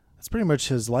it's pretty much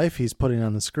his life he's putting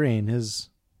on the screen. His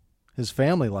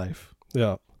family life.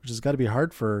 Yeah, which has got to be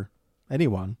hard for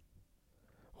anyone.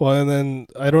 Well, and then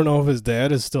I don't know if his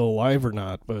dad is still alive or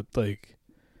not, but like,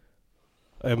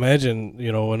 I imagine,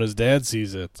 you know, when his dad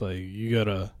sees it, like, you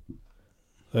gotta.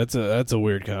 That's a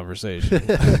weird conversation.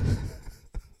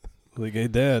 Like, hey,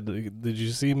 Dad, did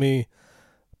you see me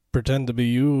pretend to be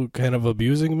you, kind of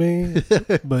abusing me,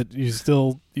 but you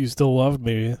still loved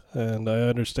me, and I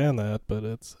understand that, but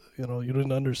it's, you know, you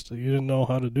didn't know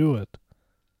how to do it.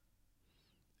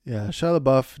 Yeah, Shia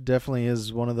LaBeouf definitely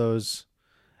is one of those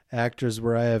actors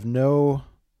where I have no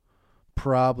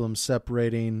problem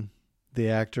separating the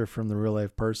actor from the real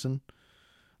life person.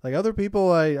 Like other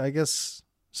people, I guess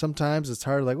sometimes it's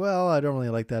hard, like, well, I don't really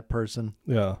like that person.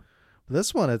 Yeah. But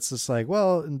this one, it's just like,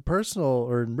 well, in personal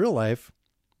or in real life,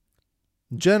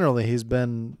 generally he's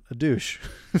been a douche.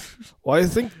 Well, I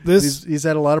think he's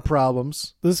had a lot of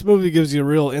problems. This movie gives you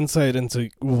real insight into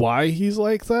why he's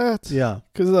like that. Yeah.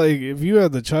 Because, like, if you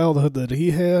had the childhood that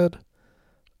he had,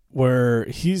 where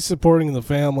he's supporting the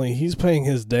family, he's paying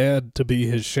his dad to be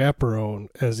his chaperone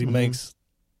as he makes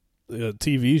a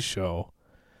TV show.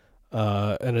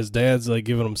 And his dad's like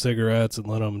giving him cigarettes and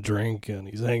letting him drink, and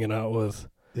he's hanging out with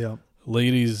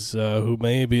ladies who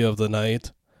may be of the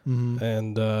night. Mm-hmm.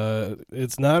 And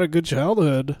it's not a good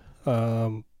childhood.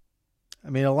 I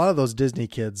mean, a lot of those Disney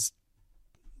kids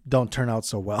don't turn out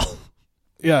so well.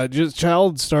 Yeah, just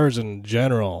child stars in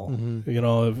general. Mm-hmm. You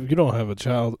know, if you don't have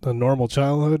a normal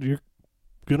childhood, you're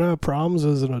gonna have problems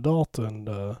as an adult. And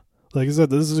like I said,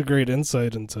 this is a great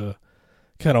insight into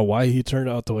kind of why he turned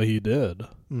out the way he did.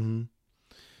 Mm-hmm.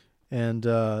 And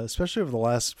especially over the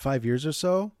last 5 years or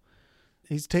so,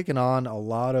 he's taken on a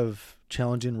lot of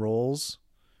challenging roles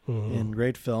in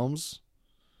great films.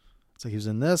 It's like he was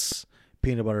in this,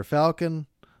 Peanut Butter Falcon,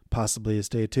 possibly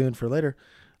stay tuned for later,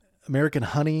 American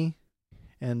Honey,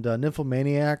 and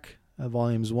Nymphomaniac,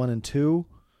 volumes 1 and 2.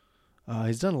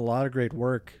 He's done a lot of great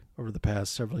work over the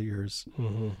past several years.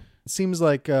 Mm-hmm. It seems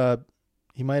like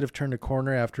he might have turned a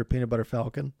corner after Peanut Butter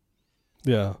Falcon.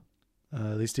 Yeah.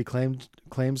 At least he claims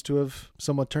to have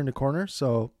somewhat turned a corner,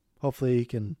 so hopefully he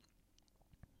can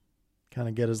kind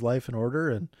of get his life in order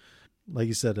and, like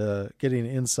you said, getting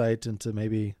insight into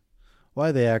maybe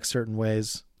why they act certain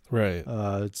ways. Right.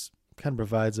 It's kind of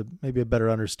provides maybe a better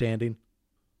understanding.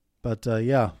 But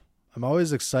yeah, I'm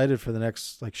always excited for the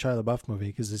next like Shia LaBeouf movie,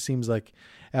 because it seems like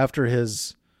after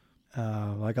his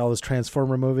like all his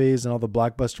Transformer movies and all the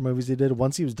blockbuster movies he did,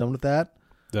 once he was done with that,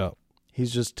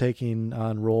 he's just taking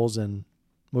on roles in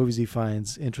movies he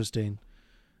finds interesting,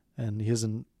 and he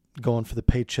isn't going for the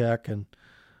paycheck and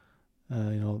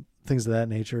things of that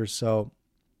nature. So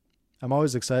I'm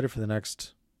always excited for the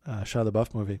next Shia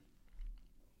LaBeouf movie.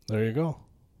 There you go.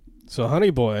 So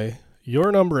Honey Boy,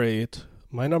 your number 8,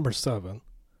 my number 7.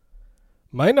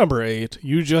 My number 8,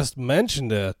 you just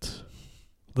mentioned it,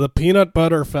 the Peanut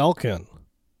Butter Falcon.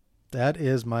 That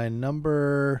is my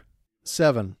number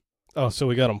 7. Oh, so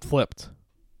we got them flipped.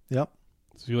 Yep.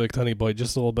 So you liked Honey Boy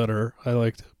just a little better. I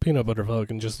liked Peanut Butter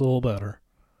Falcon just a little better.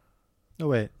 Oh,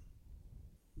 wait.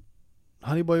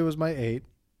 Honey Boy was my 8.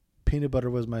 Peanut Butter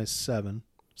was my 7.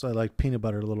 So I like Peanut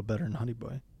Butter a little better than Honey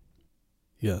Boy.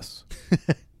 Yes.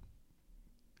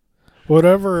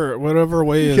 whatever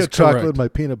way You is get chocolate correct. with my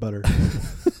peanut butter.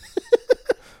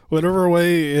 Whatever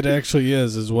way it actually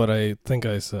is what I think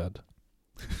I said.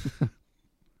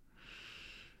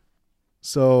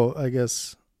 So I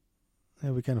guess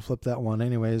we kind of flipped that one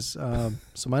anyways. So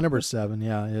my number 7,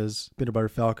 is Peanut Butter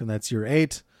Falcon. That's your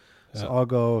 8. So I'll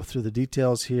go through the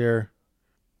details here.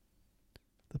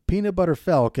 The Peanut Butter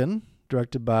Falcon,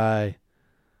 directed by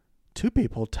 2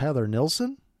 people, Tyler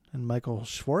Nilson and Michael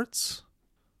Schwartz.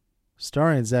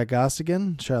 Starring Zach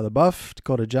Gostigan, Shia LaBeouf,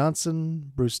 Dakota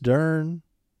Johnson, Bruce Dern,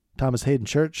 Thomas Hayden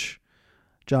Church,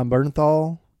 John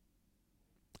Bernthal,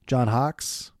 John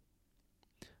Hawkes.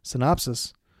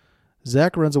 Synopsis: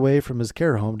 Zach runs away from his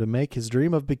care home to make his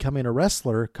dream of becoming a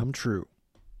wrestler come true.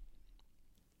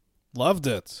 Loved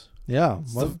it. Yeah.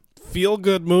 It's the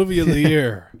feel-good movie of the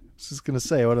year. I was just going to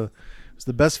say, it's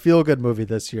the best feel-good movie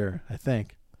this year, I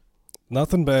think.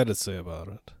 Nothing bad to say about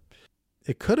it.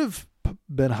 It could have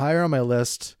been higher on my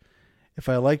list if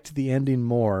I liked the ending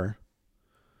more.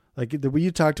 Like the way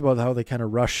you talked about how they kind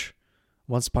of rush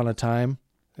Once Upon a Time.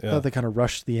 I thought they kind of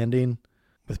rushed the ending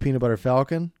with Peanut Butter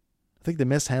Falcon. I think they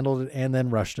mishandled it and then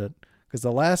rushed it. Because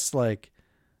the last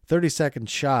 30-second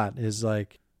shot is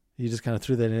you just kind of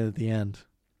threw that in at the end.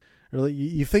 Or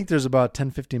you think there's about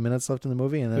 10, 15 minutes left in the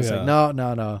movie, and then it's no.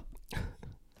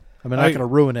 I mean, I'm not going to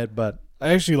ruin it, but I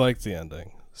actually liked the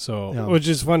ending. So, which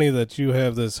is funny that you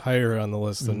have this higher on the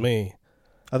list than me.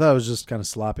 I thought it was just kind of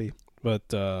sloppy.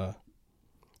 But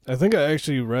I think I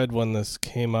actually read when this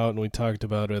came out and we talked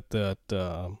about it that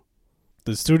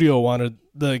the studio wanted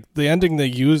the ending they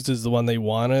used is the one they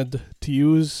wanted to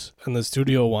use, and the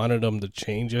studio wanted them to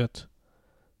change it.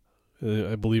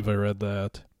 I believe I read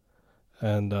that,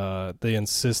 and they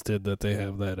insisted that they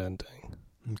have that ending.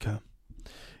 Okay,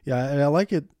 yeah, I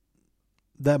like it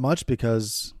that much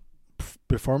because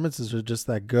performances are just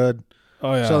that good.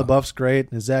 Oh yeah, Shia LaBeouf's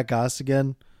great, and Zach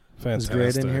Gostigan is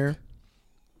great in here,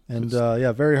 and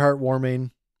very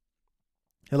heartwarming.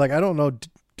 And I don't know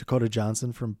Dakota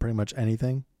Johnson from pretty much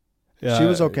anything. Yeah, she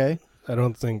was okay. I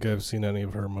don't think I've seen any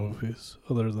of her movies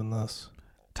other than this.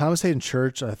 Thomas Hayden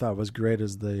Church I thought was great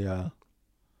as the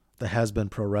has-been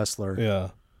pro wrestler. Yeah,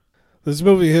 this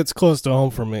movie hits close to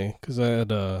home for me because I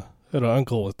had an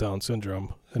uncle with Down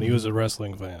syndrome, and he was a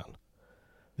wrestling fan.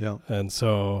 Yeah, and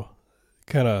so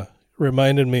kind of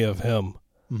reminded me of him.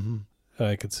 Mm-hmm.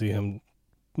 I could see him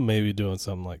maybe doing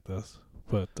something like this.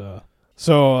 But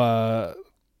so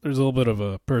there's a little bit of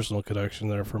a personal connection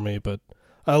there for me, but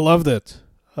I loved it.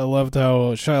 I loved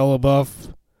how Shia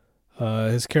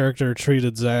LaBeouf, his character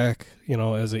treated Zach,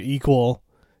 as an equal.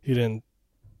 He didn't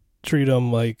treat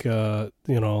him like,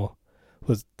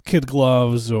 with kid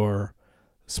gloves or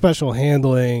special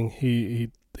handling. He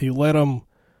let him,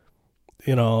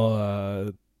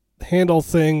 handle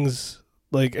things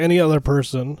like any other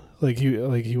person, like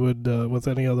he would with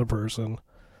any other person,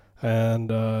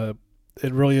 and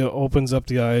it really opens up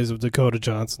the eyes of Dakota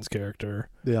Johnson's character.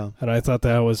 Yeah, and I thought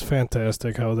that was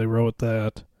fantastic how they wrote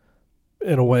that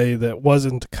in a way that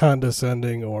wasn't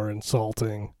condescending or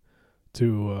insulting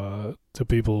to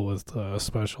people with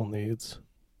special needs.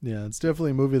 Yeah, it's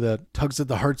definitely a movie that tugs at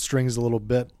the heartstrings a little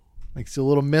bit, makes you a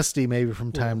little misty maybe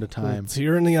from time to time.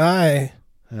 Tear in the eye.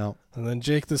 Yeah. And then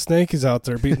Jake the Snake is out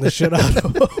there beating the shit out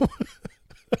of him.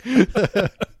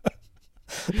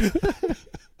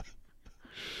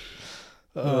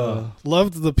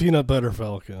 Loved the Peanut Butter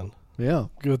Falcon. Yeah.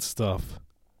 Good stuff.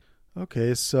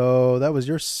 Okay, so that was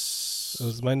your... That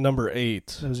was my number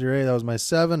 8. That was your 8. That was my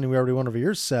 7. And we already went over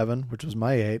your 7, which was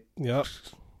my 8. Yep.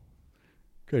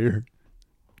 Okay, your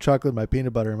chocolate, my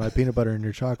peanut butter, and my peanut butter and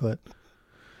your chocolate.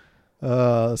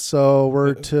 So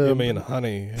we're to... You mean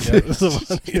honey. Yeah,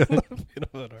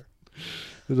 peanut butter.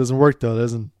 It doesn't work, though, it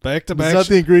doesn't. Back-to-back. It's not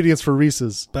the ingredients for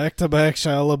Reese's. Back-to-back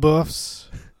Shia LaBeoufs.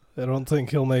 I don't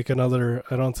think he'll make another...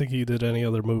 I don't think he did any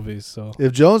other movies, so...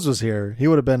 If Jones was here, he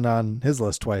would have been on his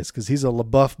list twice, because he's a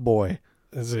LaBeouf boy.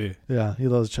 Is he? Yeah, he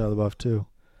loves Shia LaBeouf, too.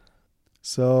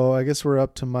 So I guess we're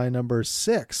up to my number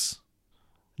 6.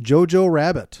 Jojo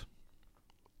Rabbit.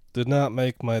 Did not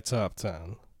make my top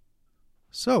 10.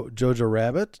 So, Jojo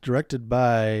Rabbit, directed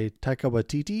by Taika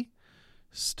Waititi,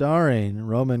 starring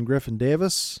Roman Griffin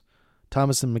Davis,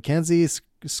 Thomasin McKenzie,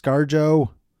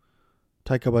 ScarJo,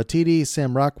 Taika Waititi,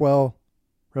 Sam Rockwell,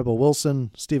 Rebel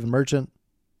Wilson, Stephen Merchant,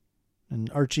 and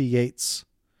Archie Yates.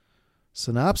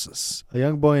 Synopsis: A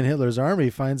young boy in Hitler's army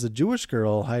finds a Jewish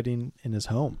girl hiding in his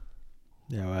home.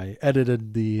 I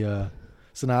edited the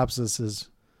synopsis as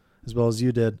well as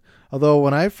you did. Although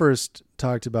when I first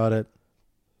talked about it,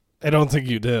 I don't think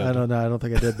you did. I don't know. I don't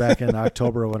think I did back in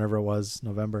October or whenever it was,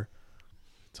 November.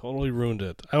 Totally ruined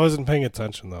it. I wasn't paying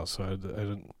attention though, so it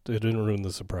didn't ruin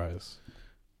the surprise.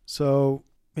 So,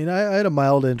 I had a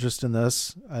mild interest in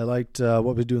this. I liked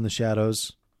What We Do in the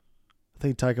Shadows. I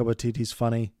think Taika Waititi's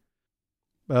funny.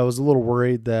 But I was a little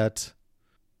worried that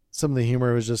some of the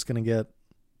humor was just going to get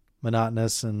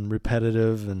monotonous and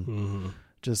repetitive and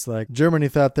just like Germany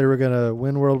thought they were going to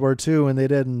win World War II and they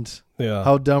didn't. Yeah.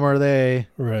 How dumb are they?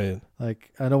 Right.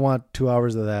 Like, I don't want 2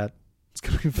 hours of that. It's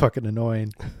going to be fucking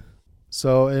annoying.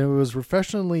 So it was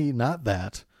refreshingly not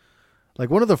that. Like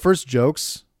one of the first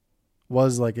jokes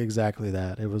was like exactly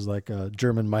that. It was like a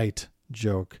German might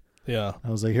joke. Yeah. I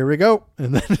was like, here we go.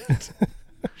 And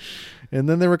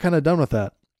then they were kind of done with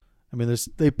that. I mean,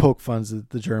 they poke fun at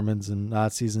the Germans and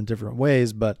Nazis in different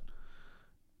ways, but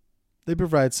they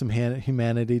provide some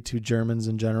humanity to Germans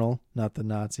in general, not the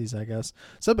Nazis, I guess.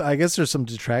 So I guess there's some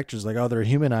detractors like, oh, they're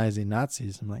humanizing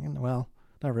Nazis. I'm like, well,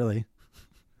 not really.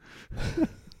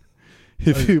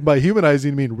 If you by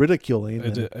humanizing mean ridiculing, I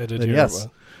did hear yes.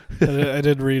 I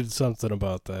did read something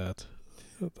about that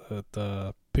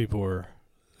people were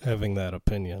having that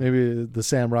opinion. Maybe the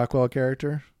Sam Rockwell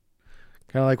character,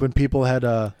 kind of like when people had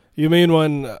You mean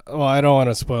when? Well, I don't want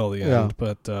to spoil the end,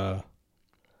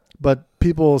 but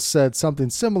people said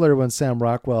something similar when Sam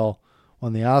Rockwell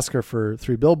won the Oscar for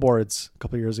 3 Billboards a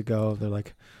couple years ago. They're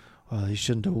like, well, he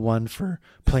shouldn't have won for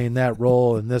playing that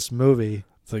role in this movie.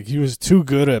 It's like he was too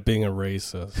good at being a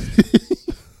racist.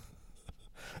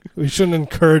 We shouldn't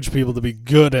encourage people to be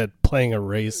good at playing a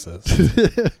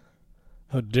racist.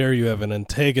 How dare you have an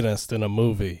antagonist in a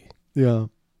movie? Yeah.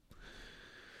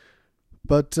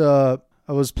 But I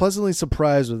was pleasantly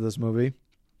surprised with this movie.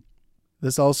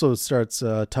 This also starts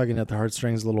tugging at the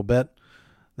heartstrings a little bit.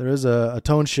 There is a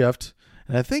tone shift.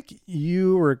 And I think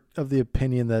you were of the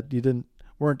opinion that you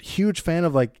weren't a huge fan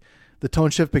of like the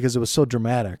tone shift because it was so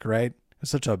dramatic, right? It's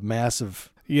such a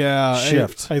massive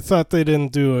shift. I thought they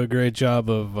didn't do a great job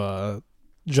of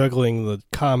juggling the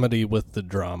comedy with the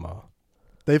drama.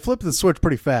 They flipped the switch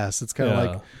pretty fast. It's kind of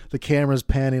like the camera's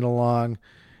panning along,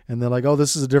 and they're like, oh,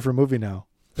 this is a different movie now.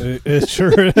 It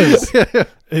sure is.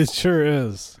 It sure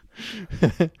is.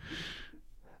 It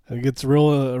gets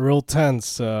real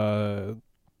tense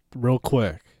real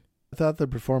quick. I thought the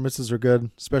performances were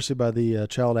good, especially by the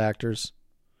child actors.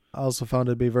 I also found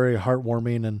it to be very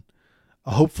heartwarming and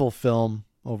a hopeful film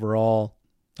overall.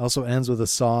 Also ends with a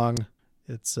song.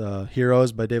 It's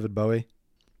Heroes by David Bowie.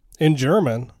 In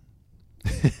German.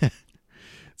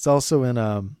 It's also in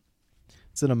a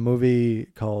movie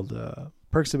called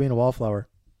Perks of Being a Wallflower.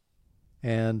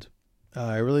 And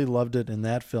I really loved it in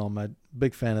that film. I'm a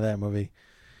big fan of that movie.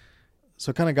 So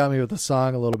it kind of got me with the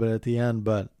song a little bit at the end,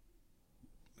 but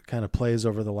it kind of plays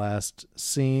over the last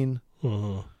scene,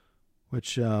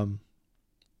 which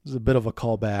is a bit of a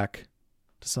callback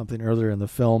to something earlier in the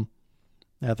film.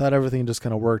 And I thought everything just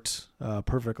kind of worked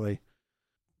perfectly.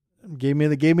 Gave me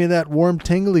that warm,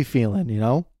 tingly feeling, you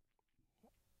know?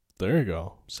 There you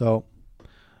go. So,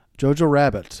 Jojo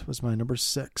Rabbit was my number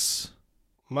 6.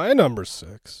 My number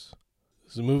 6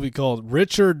 is a movie called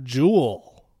Richard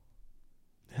Jewell.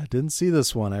 I didn't see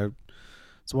this one.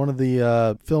 It's one of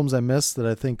the films I missed that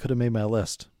I think could have made my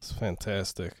list. It's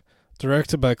fantastic.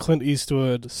 Directed by Clint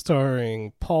Eastwood,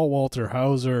 starring Paul Walter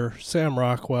Hauser, Sam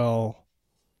Rockwell,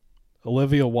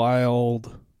 Olivia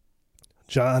Wilde,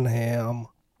 John Hamm,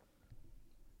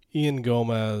 Ian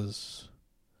Gomez,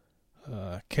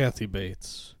 Kathy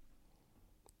Bates.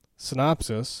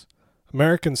 Synopsis: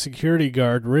 American security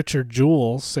guard Richard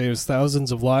Jewell saves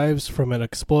thousands of lives from an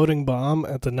exploding bomb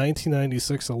at the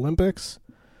 1996 Olympics,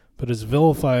 but is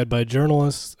vilified by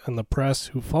journalists and the press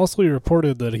who falsely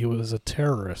reported that he was a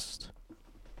terrorist.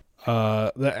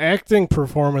 The acting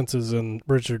performances in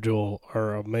Richard Jewell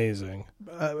are amazing.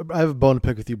 I have a bone to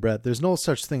pick with you, Brett. There's no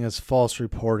such thing as false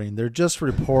reporting. They're just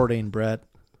reporting, Brett.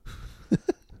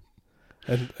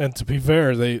 And to be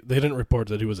fair, they didn't report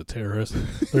that he was a terrorist.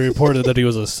 They reported that he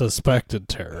was a suspected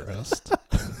terrorist.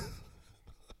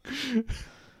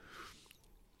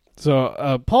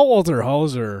 So Paul Walter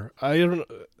Hauser,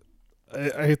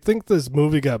 I think this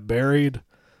movie got buried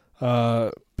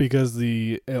because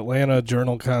the Atlanta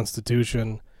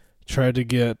Journal-Constitution tried to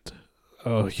get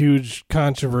a huge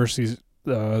controversy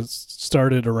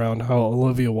started around how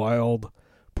Olivia Wilde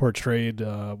portrayed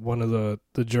one of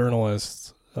the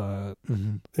journalists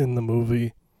in the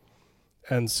movie.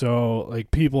 And so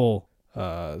like people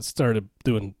started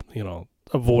doing,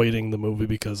 avoiding the movie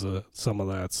because of some of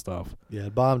that stuff. Yeah,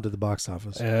 it bombed at the box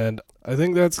office. And I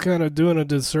think that's kind of doing a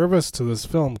disservice to this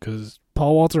film because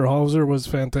Paul Walter Hauser was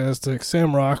fantastic.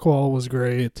 Sam Rockwell was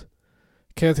great.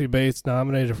 Kathy Bates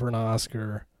nominated for an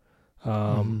Oscar.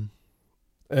 And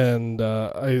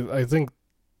I think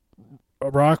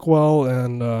Rockwell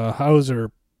and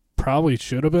Hauser probably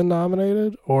should have been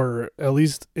nominated, or at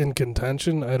least in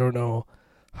contention. I don't know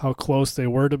how close they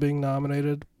were to being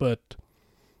nominated, but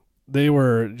they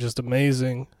were just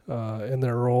amazing in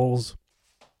their roles.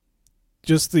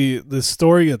 Just the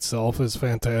story itself is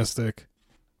fantastic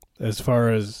as far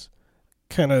as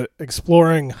kind of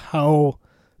exploring how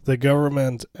the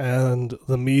government and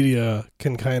the media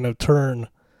can kind of turn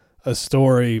a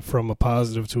story from a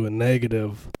positive to a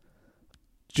negative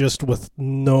just with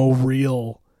no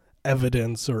real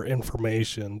evidence or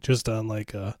information, just on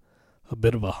like a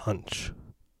bit of a hunch.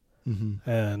 Mm-hmm.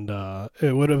 And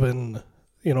it would have been,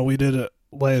 we did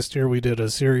last year, we did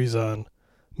a series on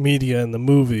media in the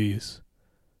movies,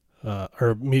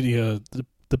 or media, the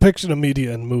depiction of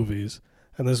media in movies,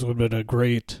 and this would have been a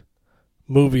great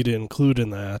movie to include in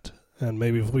that. And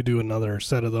maybe if we do another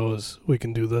set of those, we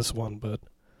can do this one. But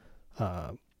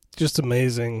just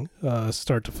amazing,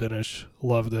 start to finish.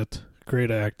 Loved it.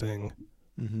 Great acting,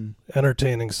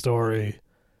 entertaining story,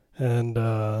 and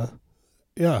a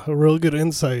real good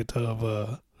insight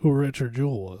of who Richard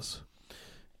Jewell was.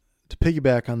 To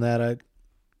piggyback on that, I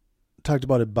talked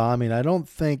about it bombing. I don't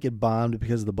think it bombed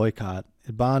because of the boycott.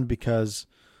 It bombed because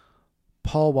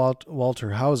Paul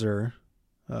Walter Hauser,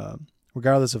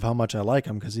 regardless of how much I like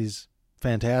him, because he's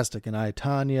fantastic in I,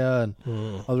 Tonya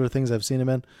and other things I've seen him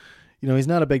in, he's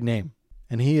not a big name,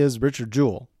 and he is Richard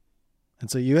Jewell. And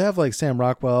so you have like Sam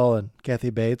Rockwell and Kathy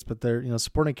Bates, but they're,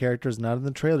 supporting characters, not in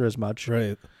the trailer as much.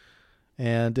 Right.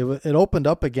 And it opened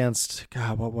up against,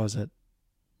 God, what was it?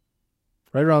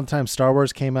 Right around the time Star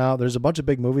Wars came out, there's a bunch of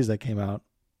big movies that came out.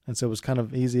 And so it was kind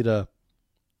of easy to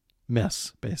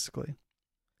miss, basically.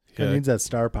 It needs that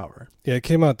star power. Yeah, it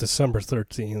came out December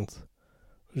 13th,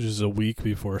 which is a week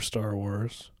before Star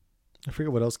Wars. I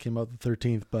forget what else came out the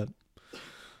 13th, but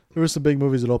there were some big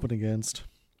movies it opened against.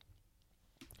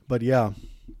 But yeah,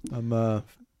 I'm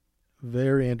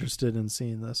very interested in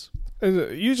seeing this.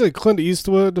 Usually Clint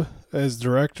Eastwood as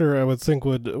director, I would think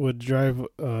would drive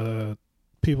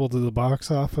people to the box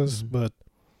office, but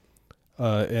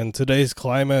in today's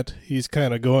climate, he's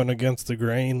kind of going against the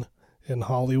grain in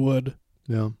Hollywood.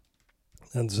 Yeah.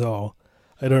 And so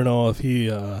I don't know if he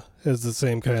has the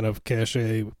same kind of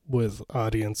cachet with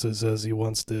audiences as he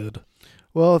once did.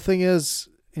 Well, the thing is,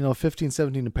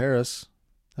 1517 in Paris,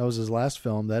 that was his last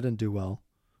film. That didn't do well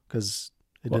because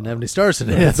it didn't have any stars in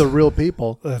it. It's the real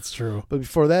people. That's true. But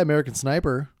before that, American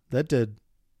Sniper, that did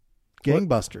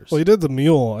gangbusters. Well, he did The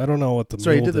Mule. I don't know what The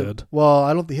Mule did.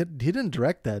 I don't think he didn't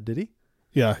direct that, did he?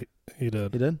 Yeah, he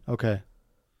did. He did? Okay.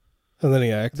 And then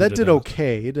he acted. That did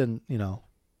okay. He didn't,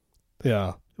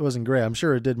 Yeah. It wasn't great. I'm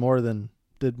sure it did more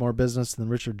business than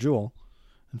Richard Jewell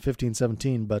in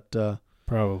 1517, but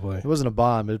probably. It wasn't a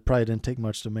bomb. It probably didn't take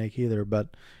much to make either, but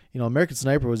American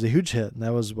Sniper was a huge hit, and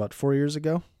that was 4 years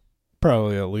ago?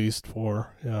 Probably at least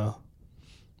 4, yeah.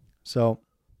 So,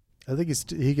 I think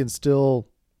he can still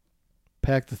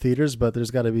pack the theaters, but there's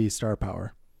got to be star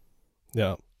power.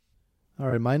 Yeah. All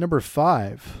right, my number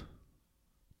 5,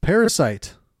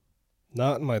 Parasite.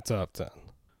 Not in my top 10.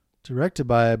 Directed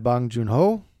by Bong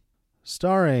Joon-ho,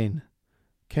 starring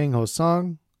Kang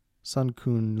Ho-sung, Sun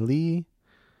Kun Lee,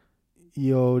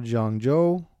 Yeo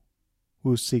Jong-jo,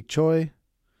 Woo Sik Choi,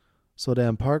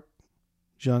 Sodam Park,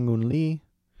 Jung Eun Lee,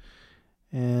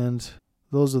 and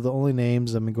those are the only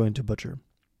names I'm going to butcher.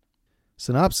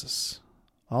 Synopsis.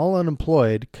 All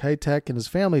unemployed, Kai-tak and his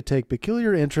family take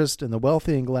peculiar interest in the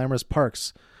wealthy and glamorous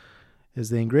Parks as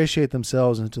they ingratiate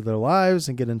themselves into their lives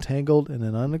and get entangled in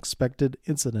an unexpected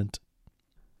incident.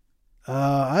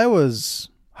 I was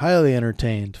highly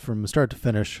entertained from start to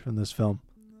finish from this film.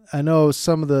 I know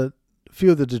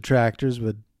few of the detractors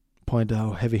would point to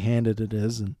how heavy-handed it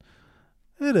is, and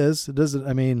it is. It doesn't.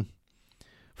 I mean,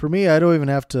 for me, I don't even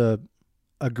have to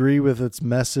agree with its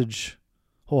message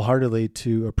wholeheartedly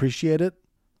to appreciate it.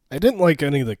 I didn't like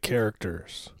any of the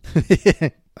characters.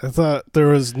 I thought they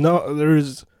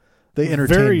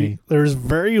entertained me. There's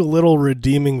very little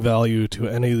redeeming value to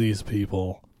any of these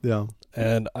people. Yeah.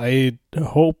 And I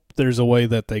hope there's a way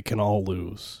that they can all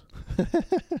lose.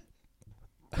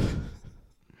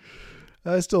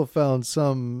 I still found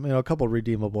a couple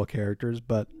redeemable characters,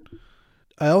 but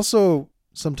I also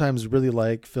sometimes really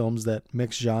like films that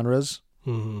mix genres.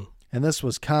 Mm-hmm. And this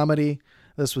was comedy,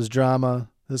 this was drama,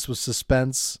 this was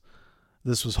suspense,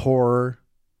 this was horror.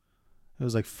 It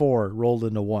was like 4 rolled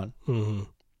into one. Mm-hmm.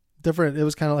 Different. It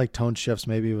was kind of like tone shifts.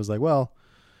 Maybe it was like, well,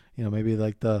 maybe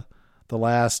like the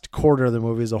last quarter of the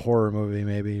movie is a horror movie,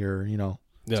 maybe, or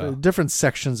so different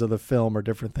sections of the film or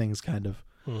different things, kind of.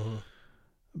 Mm-hmm.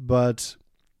 But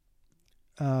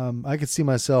I could see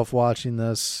myself watching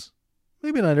this,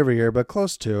 maybe not every year, but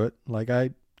close to it. Like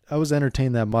I was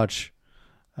entertained that much.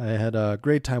 I had a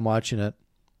great time watching it.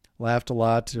 Laughed a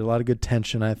lot. A lot of good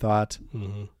tension, I thought.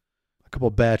 Mm-hmm. A couple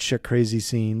of batshit crazy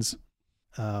scenes.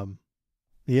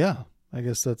 Yeah, I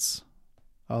guess that's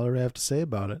all I have to say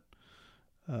about it.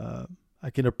 I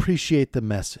can appreciate the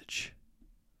message.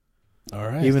 All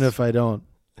right. Even if I don't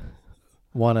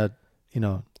want to,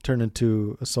 turn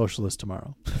into a socialist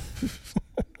tomorrow.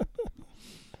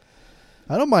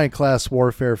 I don't mind class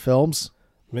warfare films.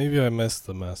 Maybe I missed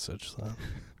the message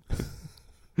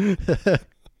then.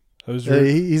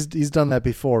 He's done that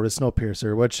before with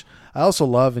Snowpiercer, which I also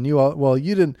love. And you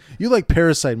like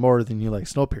Parasite more than you like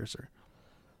Snowpiercer.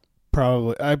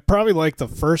 I probably like the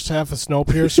first half of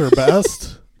Snowpiercer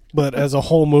best, but as a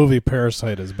whole movie,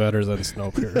 Parasite is better than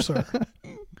Snowpiercer.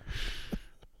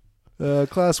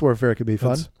 Class warfare could be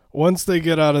fun. Once they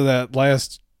get out of that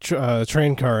last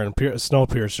train car in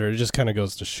Snowpiercer, it just kind of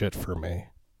goes to shit for me.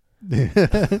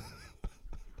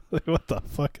 Like, what the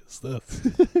fuck is this?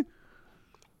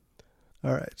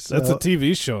 All right, so, that's a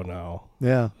TV show now.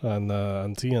 Yeah, on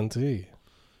TNT.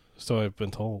 So I've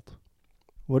been told.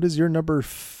 What is your number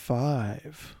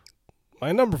 5?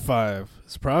 My number 5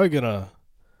 is probably gonna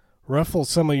ruffle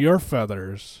some of your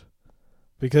feathers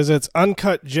because it's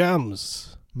Uncut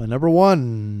Gems. My number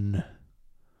 1.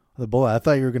 The bullet. I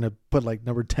thought you were gonna put like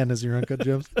number 10 as your Uncut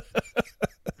Gems.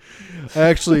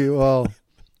 Actually,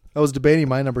 I was debating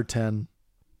my number 10.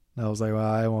 And I was like, well,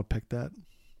 I won't pick that.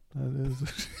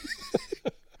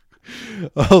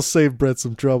 I'll save Brett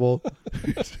some trouble.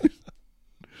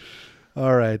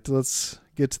 All right, let's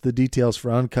get to the details for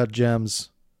Uncut Gems.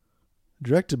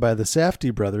 Directed by the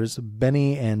Safdie brothers,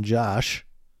 Benny and Josh.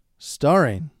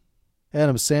 Starring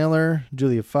Adam Sandler,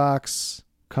 Julia Fox,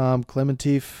 Com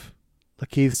Clementif,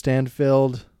 Lakeith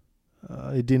Stanfield,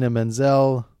 Idina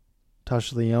Menzel,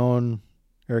 Tasha Leone,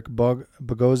 Eric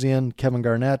Bogosian, Kevin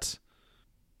Garnett,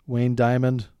 Wayne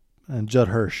Diamond, and Judd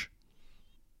Hirsch.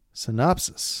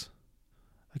 Synopsis.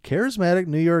 A charismatic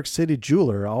New York City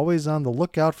jeweler, always on the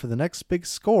lookout for the next big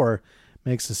score,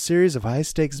 makes a series of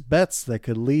high-stakes bets that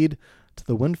could lead to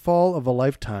the windfall of a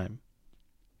lifetime.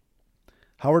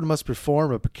 Howard must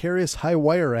perform a precarious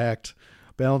high-wire act,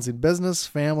 balancing business,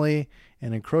 family,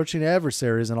 and encroaching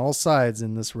adversaries on all sides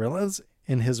in his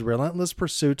relentless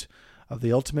pursuit of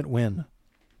the ultimate win.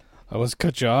 I was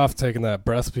cut you off taking that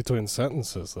breath between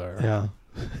sentences there. Yeah.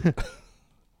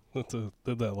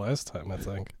 Did that last time, I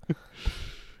think.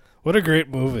 What a great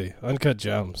movie. Uncut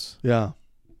Gems. Yeah.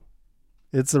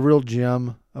 It's a real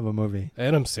gem of a movie.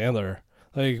 Adam Sandler.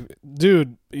 Like,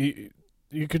 dude,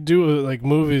 you could do like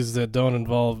movies that don't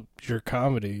involve your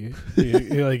comedy.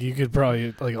 you could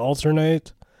probably like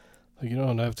alternate. Like, you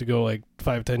don't have to go like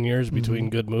 5-10 years between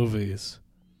good movies.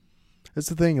 That's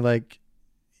the thing. Like,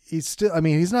 he's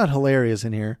not hilarious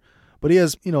in here, but he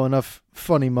has, enough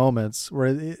funny moments where,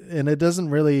 and it isn't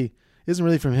really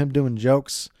from him doing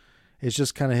jokes. It's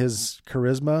just kind of his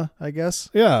charisma, I guess.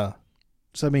 Yeah.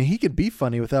 So, he could be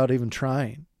funny without even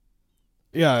trying.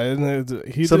 Yeah. And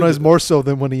he sometimes more so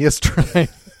than when he is trying.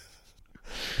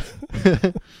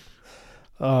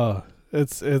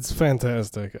 It's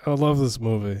fantastic. I love this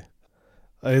movie.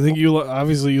 I think you love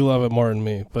it more than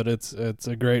me, but it's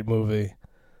a great movie.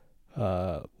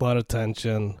 A lot of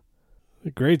tension, a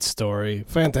great story,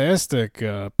 fantastic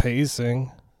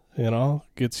pacing.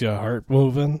 Gets your heart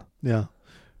moving. Yeah.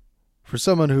 For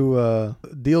someone who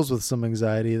deals with some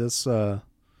anxiety, this I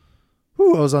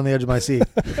was on the edge of my seat.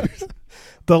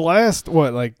 The last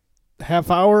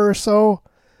half hour or so,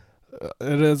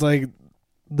 it is like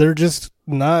they're just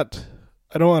not.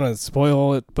 I don't want to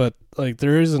spoil it, but like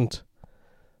there isn't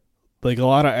like a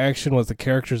lot of action with the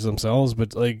characters themselves,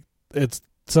 but like it's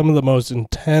some of the most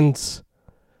intense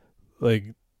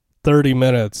 30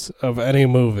 minutes of any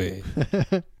movie.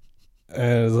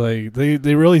 And it's like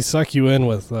they really suck you in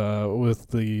with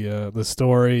the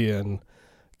story and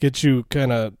get you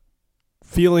kind of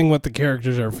feeling what the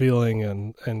characters are feeling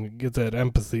and get that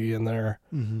empathy in there.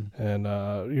 Mm-hmm. And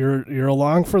you're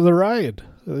along for the ride.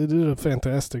 They did a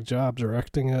fantastic job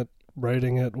directing it,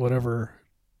 writing it, whatever.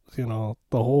 The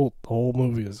whole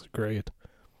movie is great.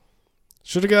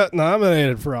 Should have got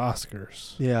nominated for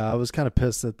Oscars. Yeah, I was kind of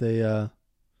pissed that the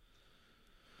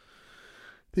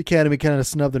Academy kind of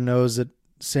snubbed their nose at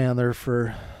Sandler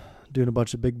for doing a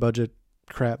bunch of big budget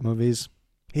crap movies.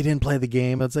 he didn't play the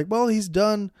game. It's like, well, he's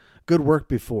done good work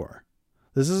before.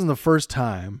 This isn't the first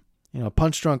time.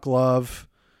 Punch Drunk Love.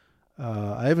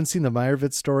 I haven't seen the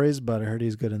Meyerowitz stories, but I heard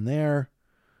he's good in there.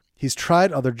 He's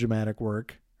tried other dramatic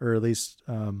work, or at least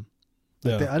I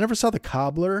never saw The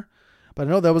Cobbler, but I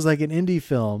know that was like an indie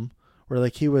film where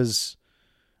like I think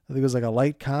it was like a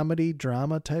light comedy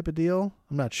drama type of deal.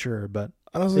 I'm not sure, but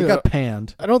it got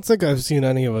panned. I don't think I've seen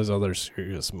any of his other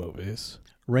serious movies.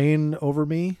 Reign Over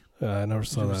Me. I never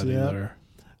saw that either.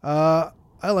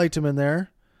 I liked him in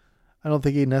there. I don't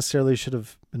think he necessarily should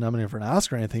have been nominated for an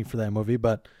Oscar or anything for that movie,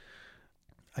 but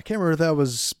I can't remember if that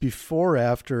was before or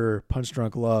after Punch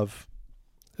Drunk Love.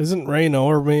 Isn't Reign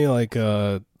Over Me like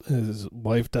his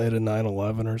wife died in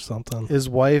 9/11 or something? His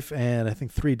wife and I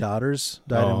think 3 daughters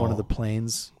died in one of the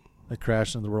planes that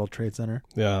crashed into the World Trade Center.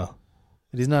 Yeah.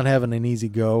 And he's not having an easy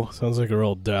go. Sounds like a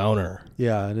real downer.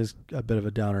 Yeah, it is a bit of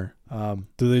a downer.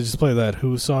 Do they just play that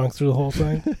Who song through the whole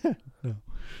thing? No.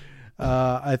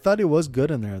 I thought he was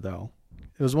good in there, though.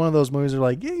 It was one of those movies where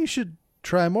like, yeah, you should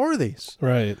try more of these.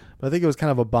 Right. But I think it was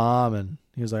kind of a bomb, and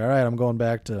he was like, all right, I'm going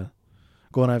back to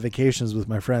going on vacations with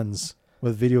my friends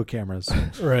with video cameras.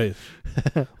 Right.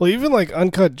 Well, even like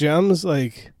Uncut Gems,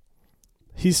 like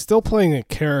he's still playing a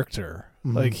character.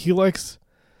 Mm-hmm. Like he likes,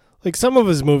 like some of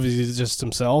his movies he's just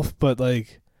himself, but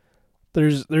like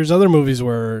there's other movies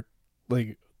where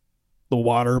like The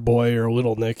Water Boy or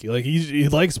Little Nicky, like he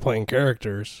likes playing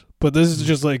characters, but this is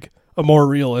just like a more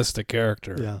realistic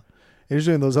character. Yeah.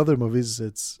 Usually in those other movies,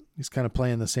 he's kind of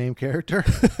playing the same character.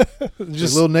 Just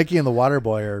like Little Nicky and The Water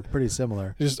Boy are pretty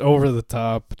similar. Just over the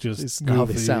top, just how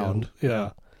they sound. Yeah.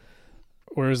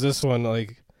 Whereas this one,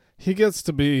 like, he gets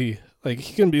to be, like,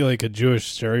 he can be like a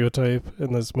Jewish stereotype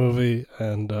in this movie.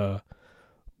 And,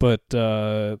 but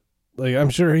like, I'm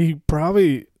sure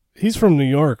he's from New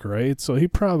York, right? So he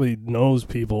probably knows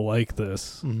people like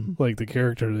this, like the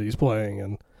character that he's playing.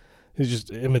 And he's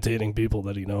just imitating people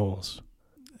that he knows.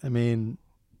 I mean,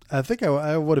 I think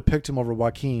I would have picked him over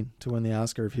Joaquin to win the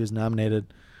Oscar if he was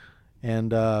nominated.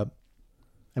 And, I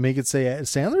mean, you could say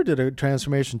Sandler did a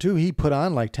transformation too. He put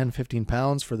on like 10, 15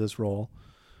 pounds for this role.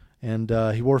 And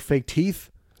he wore fake teeth,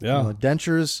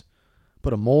 dentures,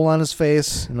 put a mole on his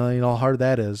face. You know how hard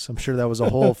that is. I'm sure that was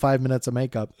a whole 5 minutes of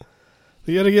makeup.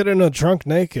 You got to get in a trunk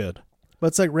naked. But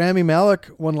it's like Rami Malek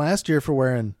won last year for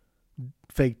wearing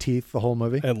fake teeth the whole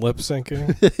movie. And lip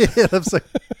syncing. Yeah, lip sync.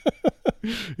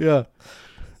 Yeah.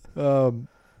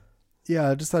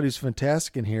 I just thought he was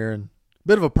fantastic in here, and a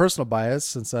bit of a personal bias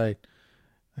since I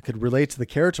could relate to the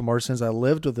character more since I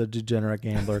lived with a degenerate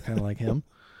gambler kind of like him.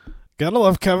 Gotta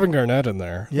love Kevin Garnett in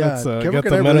there. Yeah, Kevin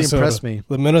Garnett really impressed me.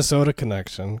 The Minnesota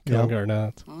connection, Kevin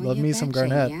Garnett. Love me some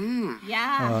Garnett.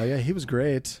 Yeah. He was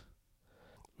great.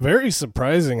 Very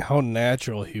surprising how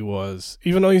natural he was,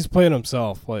 even though he's playing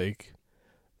himself. Like,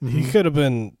 he could have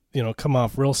been, come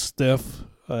off real stiff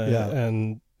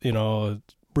and,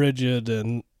 rigid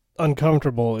and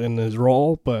uncomfortable in his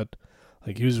role, but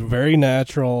like he was very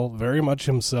natural, very much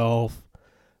himself,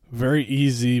 very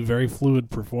easy, very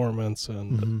fluid performance,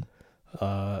 and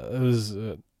it was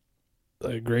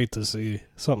great to see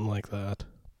something like that.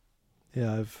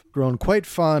 Yeah, I've grown quite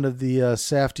fond of the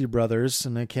Safdie brothers,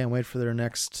 and I can't wait for their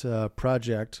next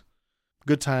project.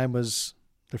 Good Time was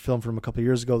their film from a couple of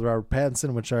years ago with Robert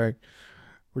Pattinson, which I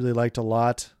really liked a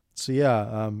lot. So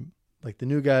yeah, like the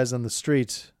new guys on the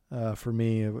street for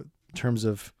me in terms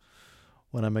of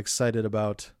what I'm excited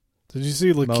about. Did you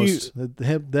see most?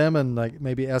 Them and like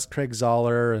maybe S. Craig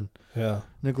Zoller and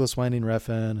Nicholas Winding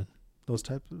Refn and those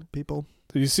types of people.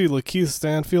 Did you see Lakeith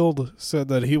Stanfield said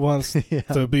that he wants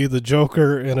to be the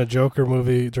Joker in a Joker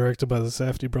movie directed by the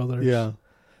Safdie brothers? Yeah.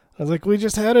 I was like, we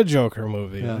just had a Joker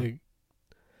movie. Yeah.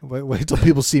 Like, wait till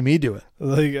people see me do it.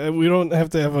 Like, we don't have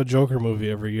to have a Joker movie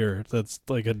every year. That's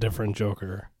like a different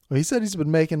Joker. Well, he said he's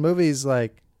been making movies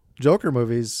like Joker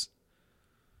movies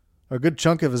a good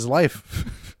chunk of his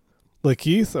life.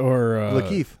 Lakeith or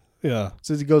Lakeith. Yeah.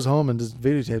 Says he goes home and just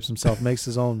videotapes himself, makes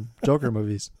his own Joker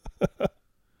movies.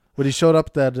 When he showed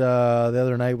up that the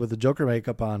other night with the Joker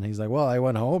makeup on, he's like, well, I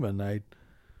went home and I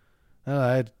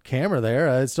had camera there.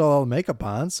 I had still all the makeup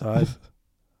on, so I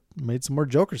made some more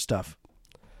Joker stuff.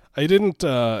 I didn't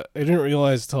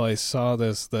realize till I saw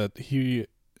this that he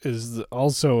is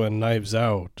also in Knives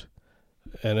Out,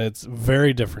 and it's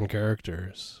very different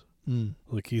characters.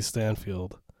 Lakeith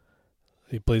Stanfield.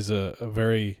 He plays a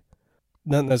very,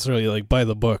 not necessarily like by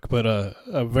the book, but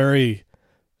a very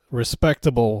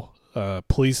respectable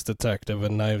police detective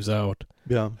in Knives Out.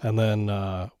 Yeah. And then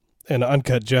in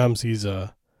Uncut Gems, he's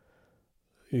a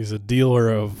dealer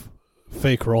of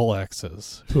fake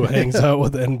Rolexes who hangs out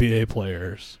with NBA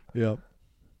players. Yep.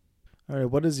 All right,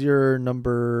 what is your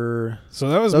number? So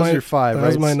that was Those my are your 5, That right?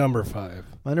 was my number 5.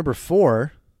 My number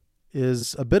 4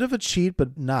 is a bit of a cheat,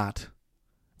 but not.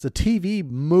 It's a TV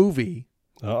movie,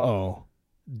 Uh-oh.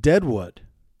 Deadwood,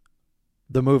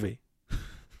 the movie.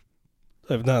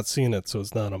 I've not seen it, so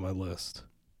it's not on my list.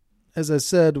 As I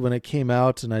said when it came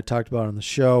out and I talked about it on the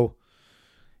show,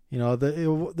 you know,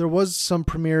 there was some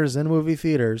premieres in movie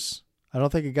theaters. I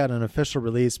don't think it got an official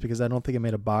release because I don't think it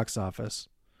made a box office.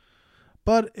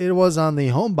 But it was on the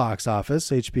home box office,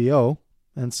 HBO,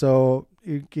 and so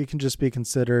it can just be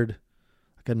considered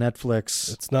like a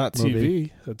Netflix. It's not movie.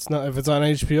 TV. It's not. If it's on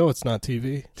HBO, it's not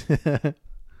TV.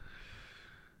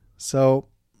 So,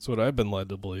 That's what I've been led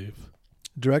to believe.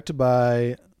 directed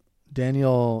by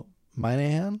Daniel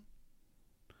Minahan,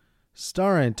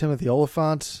 starring Timothy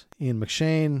Oliphant, Ian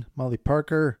McShane, Molly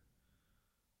Parker,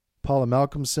 Paula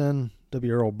Malcolmson,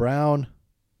 W. Earl Brown,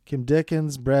 Kim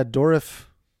Dickens, Brad Dourif,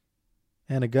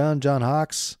 Anna Gunn, John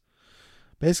Hawkes.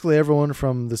 Basically everyone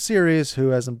from the series who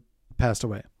hasn't passed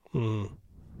away.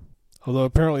 Although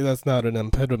apparently that's not an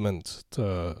impediment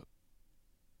to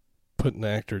putting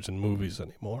actors in movies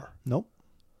anymore. Nope.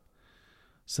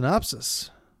 Synopsis.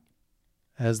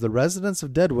 As the residents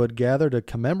of Deadwood gather to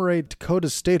commemorate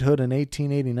Dakota's statehood in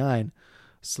 1889,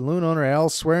 saloon owner Al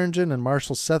Swearingen and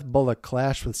Marshal Seth Bullock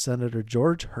clash with Senator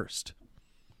George Hearst.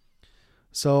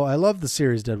 So I love the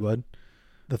series Deadwood.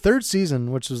 The third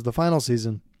season, which was the final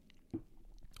season,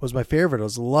 was my favorite. I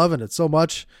was loving it so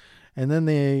much. And then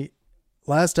the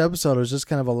last episode was just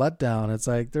kind of a letdown. It's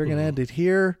like they're going to end it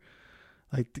here.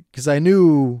 Like, because I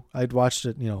knew I'd watched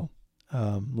it,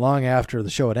 long after the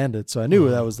show had ended. So I knew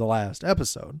that was the last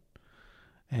episode.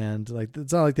 And like,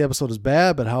 it's not like the episode is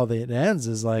bad, but how it ends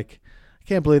is like, I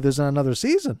can't believe there's not another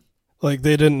season. Like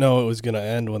they didn't know it was going to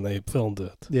end when they filmed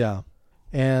it. Yeah.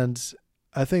 And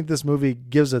I think this movie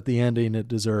gives it the ending it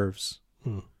deserves.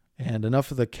 And enough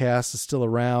of the cast is still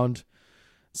around,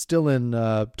 still in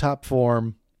top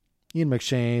form. Ian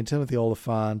McShane, Timothy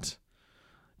Oliphant,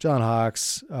 John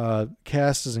Hawkes.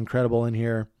 Cast is incredible in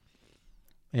here.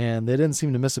 And they didn't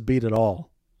seem to miss a beat at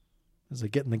all. It was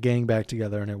like getting the gang back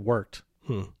together, and it worked.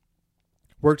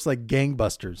 Works like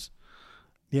gangbusters.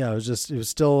 Yeah, it was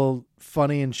still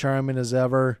funny and charming as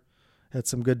ever. Had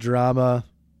some good drama,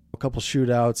 a couple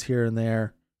shootouts here and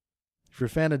there. If you're a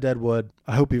fan of Deadwood,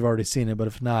 I hope you've already seen it, but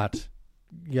if not,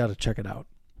 you got to check it out.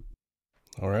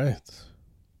 All right.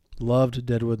 Loved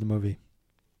Deadwood the movie.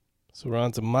 So we're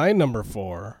on to my number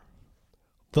 4,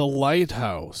 The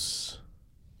Lighthouse.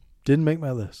 Didn't make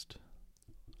my list.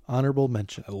 Honorable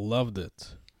mention. I loved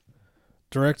it.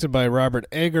 Directed by Robert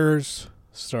Eggers,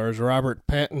 stars Robert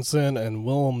Pattinson and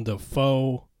Willem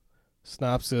Dafoe.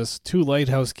 Synopsis: 2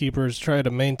 lighthouse keepers try to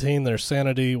maintain their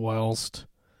sanity whilst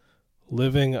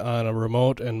living on a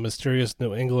remote and mysterious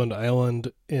New England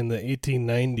island in the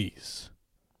 1890s.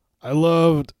 I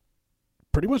loved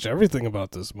pretty much everything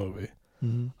about this movie.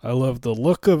 I loved the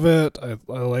look of it. I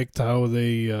liked how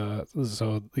the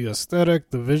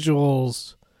aesthetic, the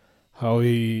visuals, how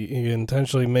he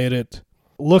intentionally made it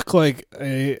look like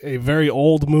a very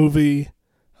old movie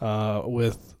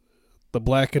with the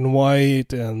black and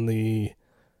white and the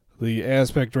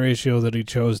aspect ratio that he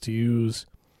chose to use.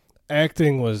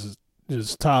 Acting was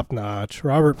just top notch.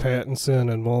 Robert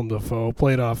Pattinson and Willem Dafoe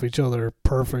played off each other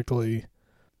perfectly.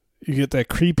 You get that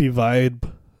creepy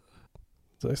vibe.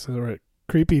 Did I say that right?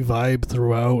 Creepy vibe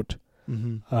throughout.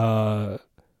 You get a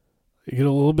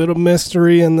little bit of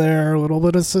mystery in there, a little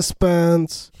bit of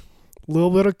suspense, a little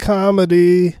bit of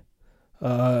comedy,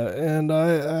 and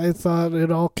I thought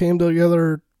it all came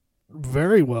together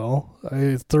very well.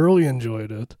 I thoroughly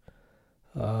enjoyed it,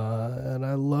 and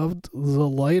I loved The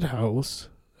Lighthouse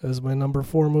as my number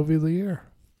 4 movie of the year.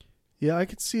 Yeah, I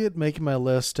could see it making my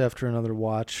list after another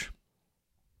watch.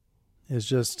 It's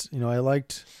just, I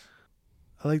liked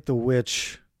The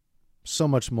Witch so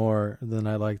much more than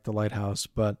I liked The Lighthouse,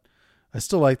 but I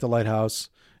still like The Lighthouse.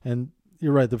 And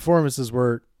you're right, the performances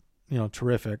were,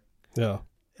 terrific. Yeah.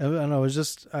 I don't know,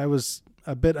 I was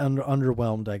a bit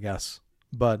underwhelmed, I guess.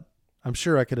 But I'm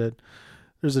sure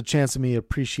there's a chance of me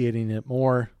appreciating it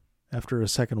more after a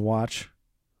second watch.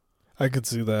 I could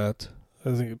see that.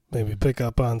 I think maybe pick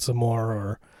up on some more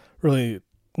or really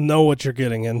know what you're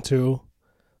getting into.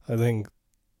 I think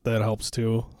that helps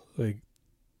too. Like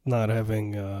not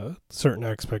having certain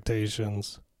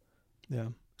expectations. Yeah.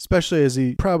 Especially as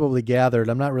he probably gathered,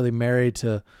 I'm not really married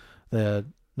to the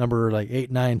number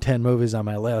 8, 9, 10 movies on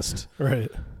my list.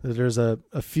 Right. There's a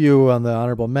few on the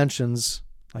honorable mentions,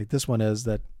 like this one is,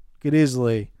 that could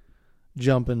easily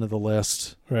jump into the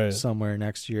list somewhere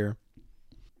next year.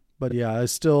 But yeah, I'm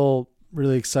still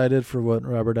really excited for what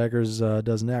Robert Eggers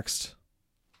does next.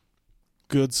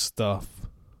 good stuff.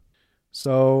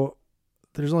 So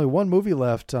there's only one movie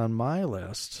left on my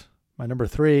list, my number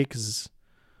 3, because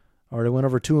I already went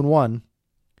over 2 and 1.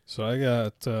 So I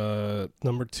got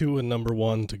number 2 and number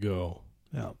 1 to go.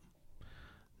 Yeah.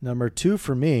 Number 3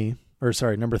 for me,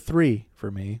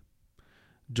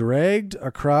 Dragged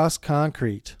Across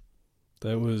Concrete.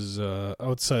 That was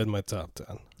outside my top 10.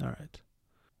 All right.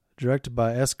 Directed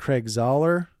by S. Craig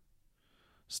Zahler.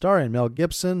 Starring Mel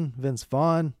Gibson, Vince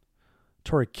Vaughn,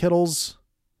 Tori Kittles,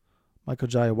 Michael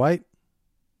Jai White,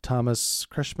 Thomas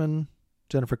Kretschmann,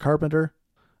 Jennifer Carpenter,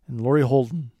 and Laurie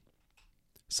Holden.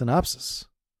 Synopsis.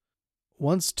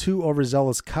 Once 2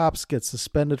 overzealous cops get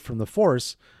suspended from the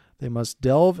force, they must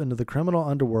delve into the criminal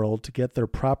underworld to get their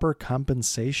proper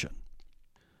compensation.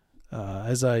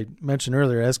 As I mentioned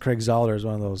earlier, S. Craig Zahler is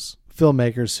one of those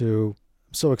filmmakers who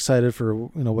I'm so excited for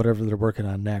whatever they're working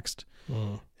on next.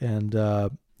 And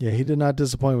he did not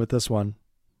disappoint with this one.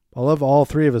 I love all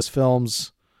 3 of his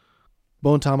films: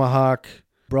 Bone Tomahawk,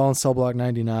 Brawl in Cell Block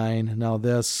 99, and now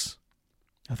this.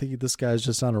 I think this guy's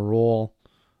just on a roll.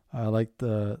 I like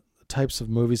the types of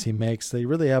movies he makes. They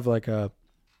really have like a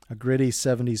gritty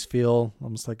 70s feel,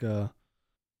 almost like not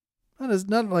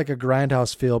like a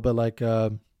grindhouse feel, but like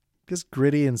just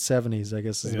gritty and 70s, I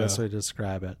guess is the best way to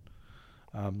describe it.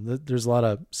 There's a lot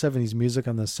of 70s music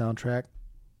on this soundtrack.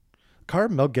 Car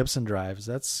Mel Gibson drives,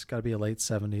 that's got to be a late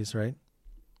 70s, right?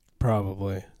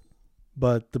 Probably.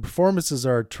 But the performances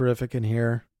are terrific in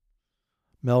here.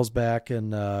 Mel's back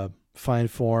in fine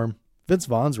form. Vince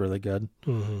Vaughn's really good.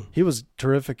 Mm-hmm. He was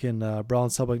terrific in Brawl in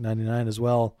Cell Block 99 as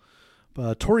well.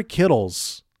 Tori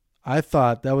Kittles, I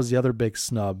thought that was the other big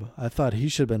snub. I thought he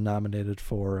should have been nominated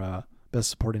for Best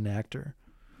Supporting Actor.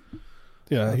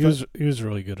 Yeah, he was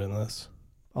really good in this.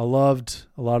 I loved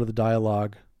a lot of the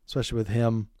dialogue, especially with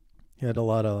him. He had a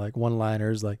lot of like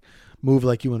one-liners, like "move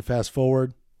like you and fast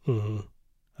forward," things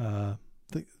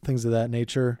of that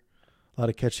nature. A lot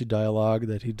of catchy dialogue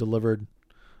that he delivered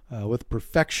with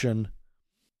perfection.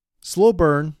 Slow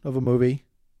burn of a movie,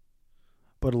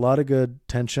 but a lot of good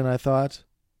tension, I thought.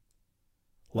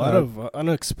 A lot of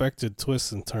unexpected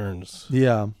twists and turns.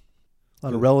 Yeah. A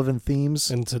lot of relevant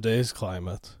themes. In today's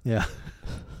climate. Yeah.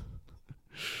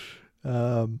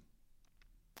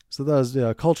 So that was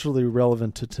culturally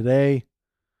relevant to today.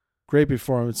 Great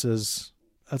performances.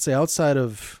 I'd say outside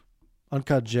of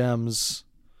Uncut Gems,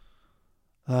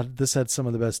 this had some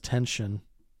of the best tension.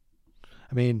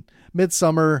 I mean,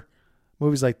 Midsummer,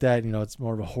 movies like that, it's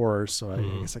more of a horror, so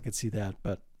I guess I could see that.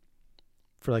 But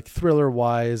for like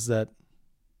thriller-wise, that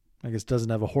I guess doesn't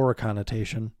have a horror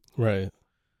connotation. Right.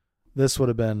 This would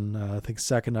have been, I think,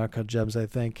 second Uncut Gems,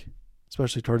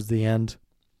 especially towards the end.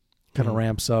 Kind of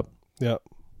ramps up. Yep.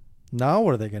 Now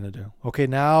what are they going to do? Okay,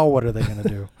 now what are they going to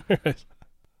do?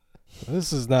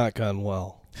 This has not gone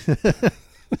well.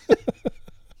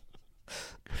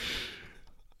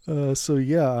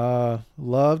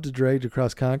 Loved Dragged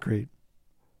Across Concrete.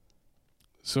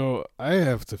 So I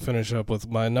have to finish up with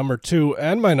my number 2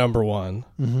 and my number 1.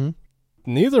 Mm-hmm.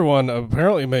 Neither one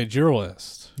apparently made your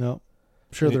list. No. I'm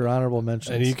sure they're honorable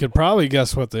mentions. And you could probably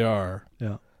guess what they are.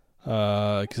 Yeah.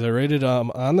 Because I rated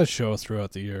on the show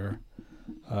throughout the year.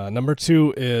 Number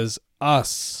 2 is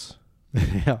Us.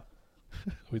 Yeah.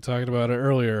 We talked about it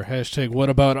earlier. # what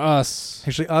about Us?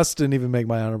 Actually, Us didn't even make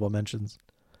my honorable mentions.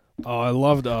 Oh, I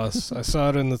loved Us. I saw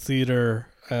it in the theater,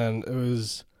 and it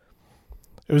was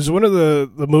one of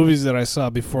the movies that I saw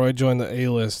before I joined the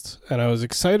A-list, and I was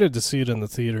excited to see it in the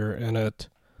theater, and it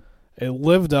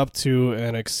lived up to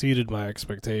and exceeded my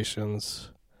expectations.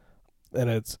 And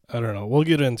I don't know, we'll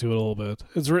get into it a little bit.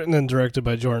 It's written and directed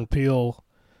by Jordan Peele,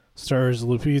 stars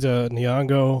Lupita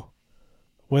Nyong'o,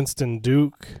 Winston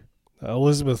Duke,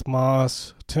 Elizabeth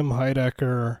Moss, Tim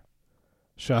Heidecker,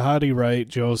 Shahadi Wright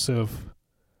Joseph,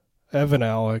 Evan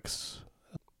Alex.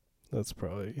 That's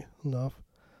probably enough.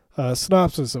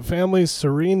 Synopsis: a family's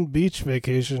serene beach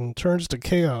vacation turns to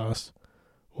chaos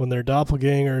when their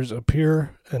doppelgangers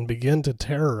appear and begin to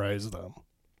terrorize them.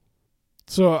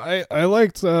 So I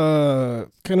liked kind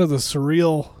of the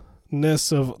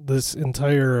surrealness of this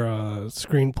entire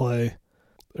screenplay.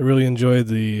 I really enjoyed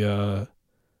the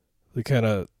kind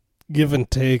of give and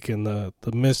take and the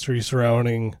mystery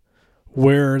surrounding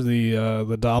where the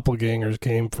doppelgangers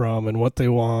came from and what they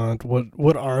want.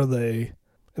 What are they?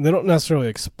 And they don't necessarily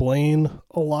explain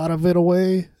a lot of it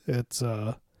away. It's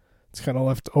kind of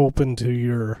left open to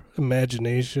your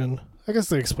imagination. I guess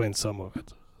they explain some of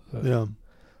it. Yeah.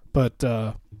 But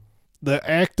the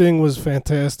acting was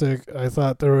fantastic. I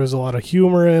thought there was a lot of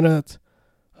humor in it.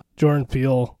 Jordan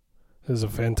Peele is a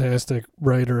fantastic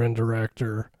writer and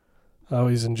director. I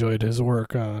always enjoyed his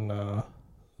work on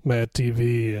Mad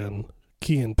TV and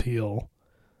Key and Peele.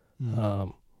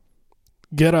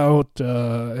 Get Out,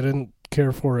 I didn't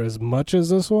care for as much as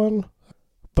this one,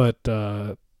 but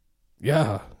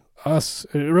yeah, Us,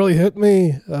 it really hit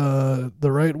me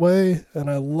the right way, and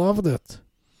I loved it.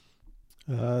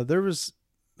 There was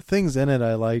things in it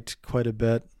I liked quite a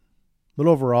bit, but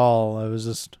overall I was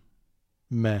just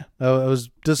meh. I was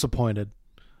disappointed.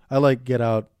 I like Get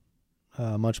Out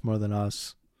much more than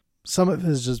Us. Some of it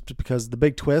is just because the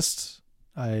big twist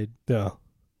I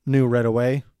knew right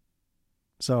away.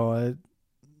 So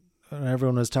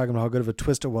everyone was talking about how good of a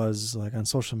twist it was, like on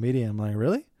social media. I'm like,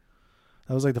 really?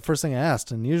 That was like the first thing I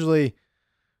asked. And usually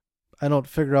I don't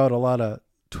figure out a lot of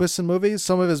twists in movies.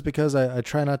 Some of it's because I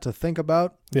try not to think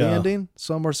about the ending,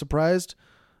 so I'm more surprised.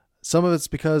 Some of it's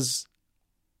because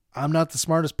I'm not the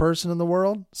smartest person in the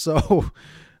world. So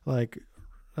like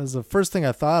that's the first thing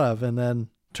I thought of, and then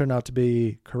turned out to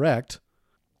be correct.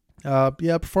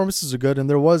 Performances are good, and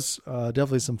there was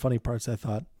definitely some funny parts, I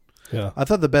thought. Yeah. I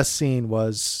thought the best scene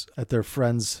was at the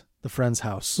friend's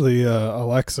house. The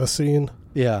Alexa scene.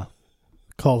 Yeah.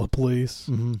 Call the police.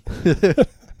 Mm-hmm.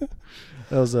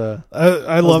 That was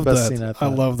I love the best that. scene, I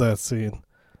love that scene.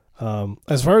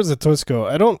 As far as the twist go,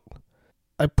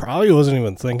 I probably wasn't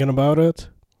even thinking about it.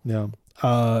 Yeah.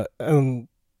 And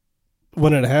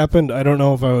when it happened, I don't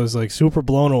know if I was like super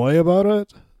blown away about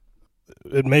it.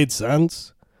 It made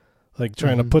sense, like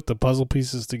trying to put the puzzle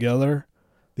pieces together.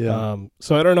 Yeah.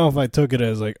 So I don't know if I took it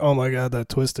as like, oh my God, that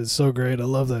twist is so great. I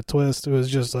love that twist. It was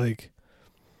just like,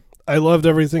 I loved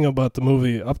everything about the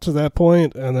movie up to that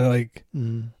point, and then like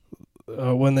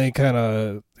when they kind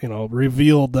of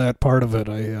revealed that part of it,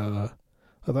 I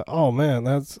thought, oh man,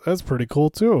 that's pretty cool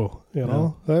too. You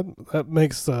know, that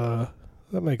makes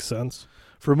sense.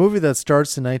 For a movie that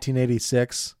starts in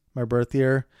 1986, my birth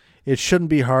year, it shouldn't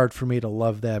be hard for me to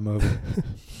love that movie.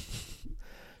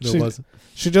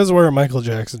 She does wear a Michael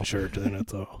Jackson shirt in it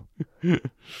though,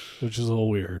 which is a little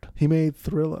weird. He made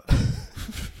Thriller.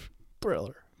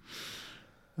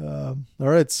 All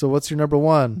right, so what's your number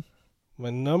one?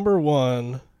 My number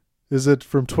one. Is it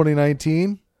from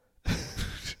 2019?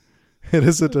 And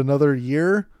is it another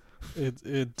year? It's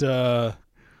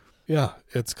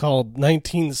called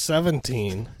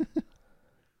 1917. I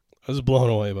was blown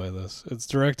away by this. It's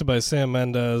directed by Sam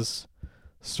Mendes,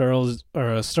 stars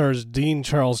Dean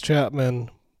Charles Chapman,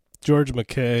 George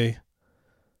McKay,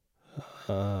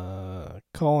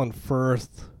 Colin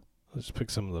Firth. Let's pick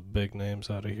some of the big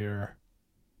names out of here.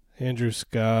 Andrew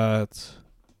Scott,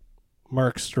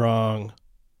 Mark Strong,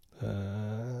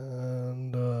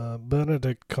 and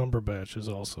Benedict Cumberbatch is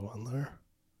also on there.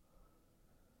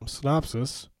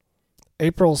 Synopsis: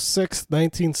 April 6,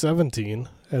 1917,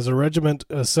 as a regiment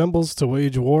assembles to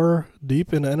wage war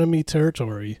deep in enemy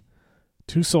territory,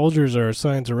 two soldiers are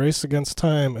assigned to race against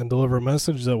time and deliver a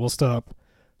message that will stop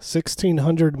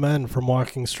 1,600 men from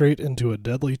walking straight into a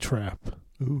deadly trap.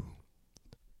 Ooh.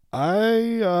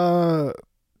 I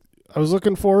was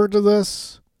looking forward to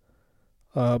this,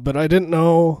 but I didn't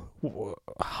know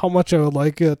how much I would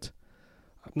like it.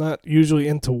 I'm not usually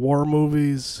into war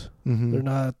movies. Mm-hmm. They're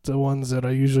not the ones that I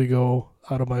usually go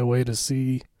out of my way to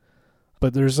see.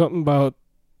 But there's something about,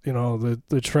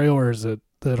 the trailers that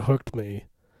hooked me.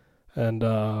 And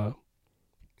I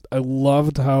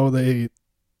loved how they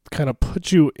kind of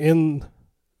put you in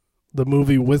the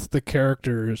movie with the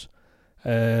characters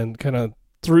and kind of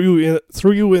threw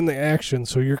you in the action,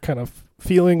 so you're kind of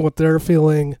feeling what they're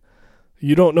feeling.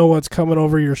 You don't know what's coming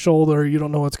over your shoulder. You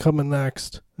don't know what's coming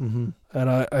next. Mm-hmm. And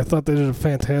I thought they did a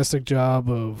fantastic job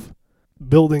of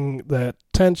building that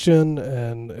tension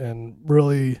and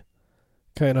really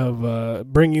kind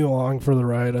of bring you along for the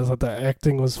ride. I thought the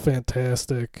acting was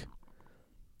fantastic.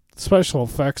 Special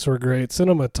effects were great.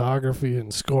 Cinematography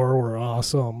and score were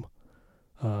awesome.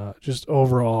 Just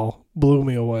overall blew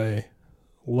me away.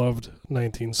 Loved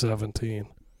 1917.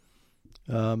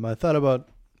 I thought about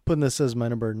putting this as my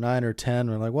number 9 or 10.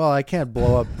 We're like, well, I can't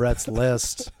blow up Brett's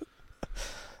list.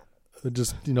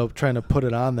 Just, trying to put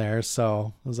it on there.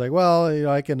 So I was like, well,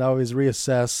 I can always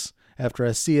reassess after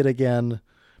I see it again.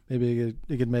 Maybe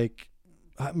you could make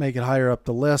it higher up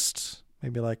the list,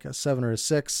 maybe like a 7 or a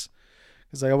 6.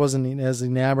 Because I wasn't as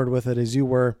enamored with it as you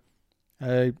were.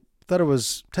 I thought it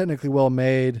was technically well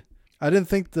made. I didn't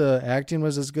think the acting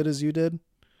was as good as you did.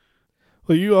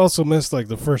 Well, you also missed like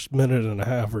the first minute and a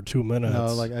half or 2 minutes.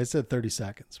 No, like I said, 30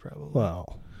 seconds probably.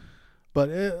 Wow. But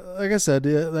like I said,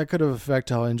 that could have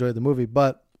affected how I enjoyed the movie.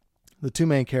 But the two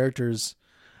main characters,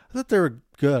 I thought they were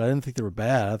good. I didn't think they were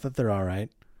bad. I thought they're all right.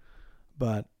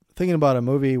 But thinking about a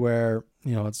movie where,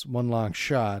 it's one long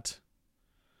shot,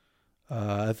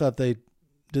 I thought they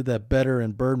did that better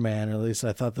in Birdman, or at least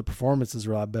I thought the performances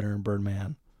were a lot better in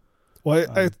Birdman. Well,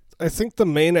 I think the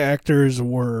main actors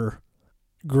were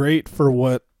great for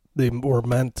what they were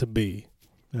meant to be.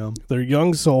 Yeah. They're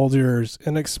young soldiers,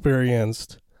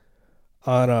 inexperienced,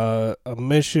 on a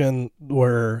mission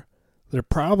where they're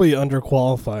probably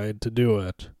underqualified to do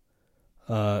it.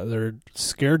 They're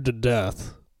scared to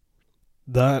death,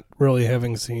 not really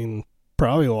having seen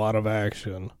probably a lot of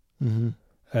action. Mm-hmm.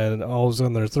 And all of a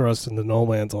sudden they're thrust into no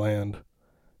man's land.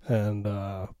 And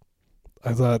I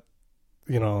thought,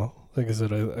 like I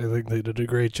said, I think they did a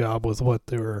great job with what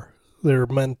they were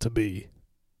meant to be.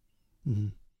 Mm-hmm.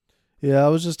 Yeah, I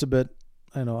was just a bit,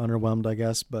 underwhelmed, I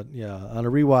guess. But yeah, on a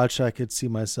rewatch, I could see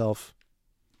myself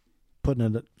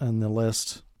putting it on the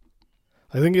list.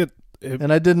 I think it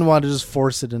and I didn't want to just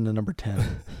force it into number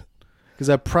 10 because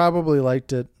I probably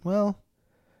liked it. Well,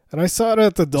 and I saw it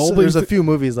at the Dolby. There's a few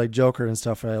movies like Joker and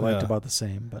stuff that I liked about the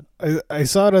same, but I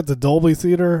saw it at the Dolby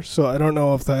Theater, so I don't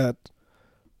know if that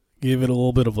gave it a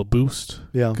little bit of a boost.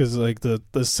 Yeah, because like the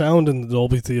sound in the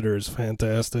Dolby Theater is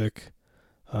fantastic.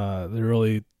 They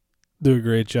really do a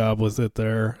great job with it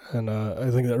there, and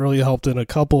I think that really helped in a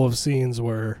couple of scenes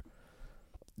where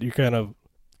you're kind of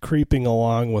creeping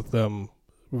along with them,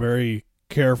 very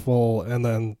careful, and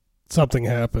then something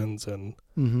happens and.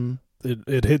 Mm-hmm.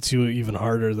 It hits you even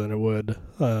harder than it would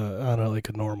on a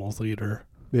normal theater.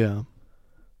 Yeah.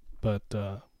 But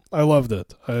I loved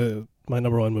it. My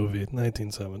number one movie,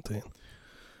 1917.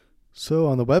 So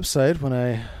on the website, when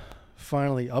I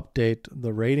finally update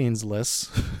the ratings lists,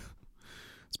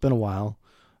 it's been a while.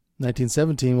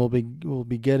 1917 will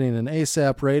be getting an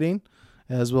ASAP rating,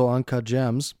 as will Uncut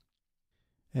Gems.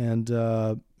 And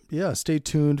stay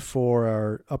tuned for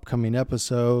our upcoming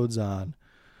episodes on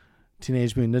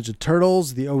Teenage Mutant Ninja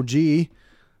Turtles, the OG,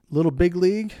 Little Big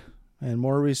League, and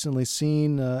more recently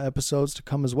seen episodes to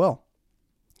come as well.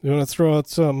 You want to throw out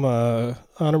some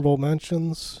honorable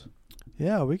mentions?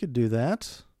 Yeah, we could do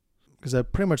that. Because I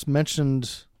pretty much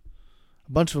mentioned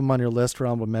a bunch of them on your list for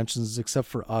honorable mentions, except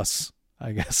for Us,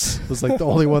 I guess. It was like the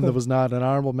only one that was not an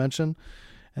honorable mention.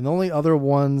 And the only other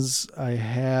ones I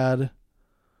had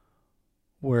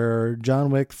were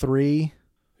John Wick 3.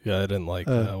 Yeah, I didn't like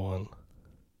that one.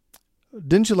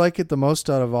 Didn't you like it the most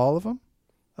out of all of them?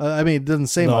 It doesn't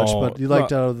say much, but you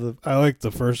liked out of the... I liked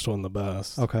the first one the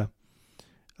best. Okay.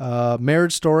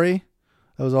 Marriage Story.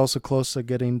 That was also close to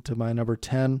getting to my number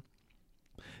 10.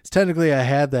 It's technically, I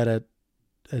had that at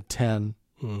 10.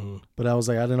 Mm-hmm. But I was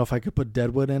like, I don't know if I could put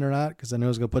Deadwood in or not, because I knew I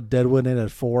was going to put Deadwood in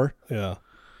at 4. Yeah.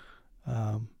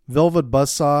 Velvet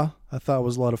Buzzsaw, I thought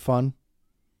was a lot of fun.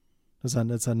 It's a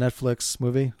Netflix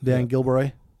movie. Dan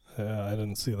Gilroy. Yeah, I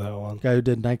didn't see that one. Guy who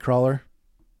did Nightcrawler.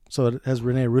 So it has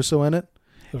Rene Russo in it.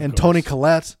 Of and course. Toni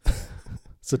Collette.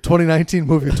 It's a 2019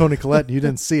 movie with Toni Collette, and you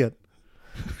didn't see it.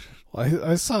 Well,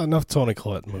 I saw enough Toni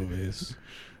Collette movies.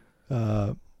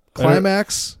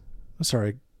 Climax.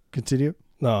 Sorry, continue.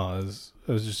 No, I was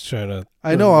just trying to...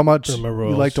 I know how much you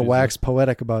what like to else wax she's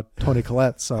poetic about Toni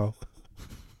Collette, so...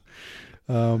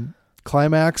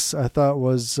 Climax, I thought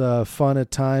was fun at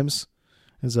times.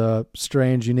 It's a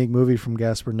strange, unique movie from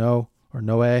Gaspar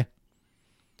Noé.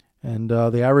 And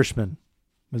The Irishman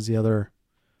was the other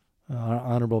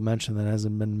honorable mention that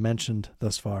hasn't been mentioned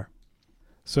thus far.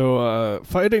 So,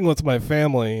 Fighting with My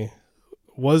Family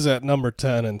was at number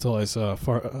 10 until I saw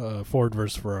Ford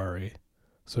vs. Ferrari.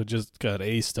 So it just got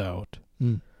aced out.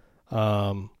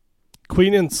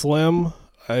 Queen and Slim,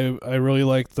 I really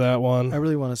liked that one. I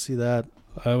really want to see that.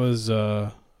 I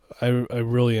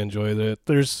really enjoyed it.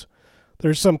 There's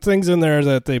some things in there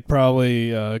that they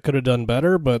probably could have done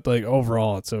better, but like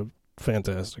overall, it's a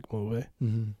fantastic movie.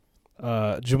 Mm-hmm.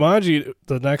 Jumanji: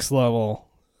 The Next Level,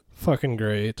 fucking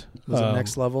great. Was it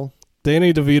Next Level?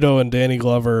 Danny DeVito and Danny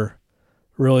Glover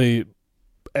really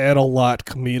add a lot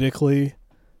comedically,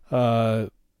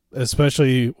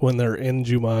 especially when they're in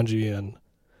Jumanji and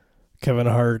Kevin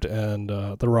Hart and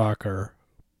The Rock are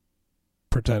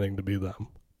pretending to be them.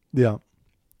 Yeah.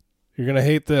 You're going to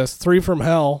hate this. 3 from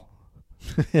Hell.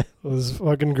 It was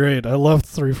fucking great. I loved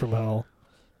 3 from Hell.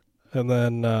 And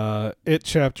then It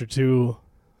Chapter 2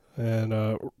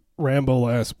 and Rambo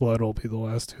Last Blood will be the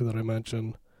last 2 that I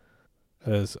mentioned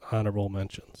as honorable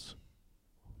mentions.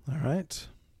 All right.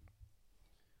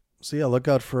 So yeah, look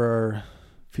out for our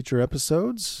future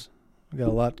episodes. We got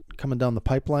a lot coming down the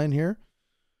pipeline here.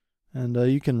 And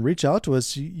you can reach out to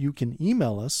us. You can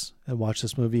email us at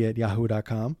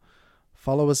watchthismovie@yahoo.com.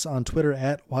 Follow us on Twitter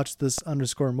at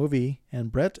watchthis_movie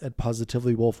and Brett at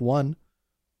PositivelyWolf1.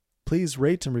 Please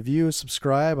rate and review,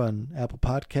 subscribe on Apple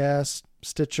Podcasts,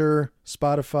 Stitcher,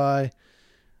 Spotify,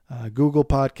 Google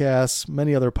Podcasts,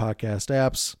 many other podcast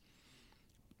apps.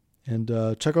 And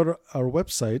check out our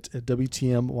website at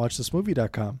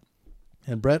WTMWatchThisMovie.com.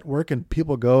 And Brett, where can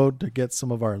people go to get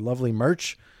some of our lovely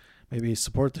merch? Maybe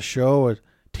support the show a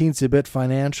teensy bit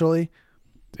financially?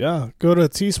 Yeah, go to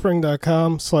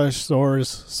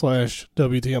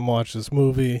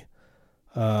teespring.com/stores/WTMWatchThisMovie.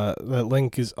 That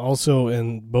link is also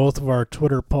in both of our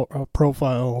Twitter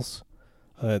profiles.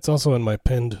 It's also in my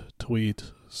pinned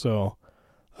tweet. So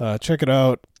check it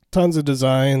out. Tons of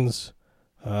designs,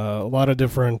 a lot of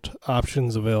different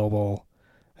options available.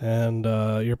 And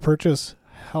your purchase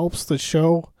helps the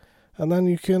show. And then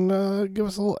you can give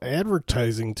us a little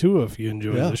advertising, too, if you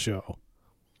enjoy the show.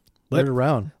 Let it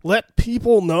around. Let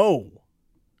people know.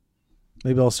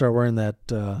 Maybe I'll start wearing that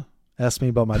Ask Me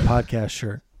About My Podcast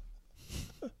shirt.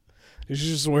 You should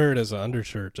just wear it as an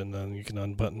undershirt, and then you can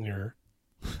unbutton your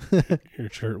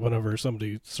shirt whenever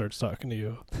somebody starts talking to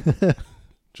you.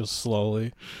 Just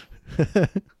slowly.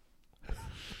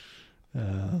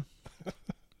 All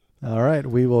right,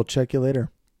 we will check you later.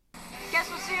 Guess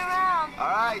we'll see you around. All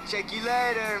right, check you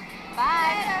later.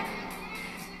 Bye.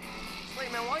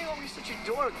 Wait, man, why are you always such a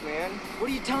dork, man? What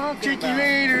are you talking Check about? you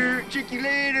later. Check you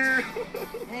later.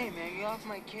 Hey, man, get off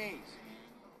my case.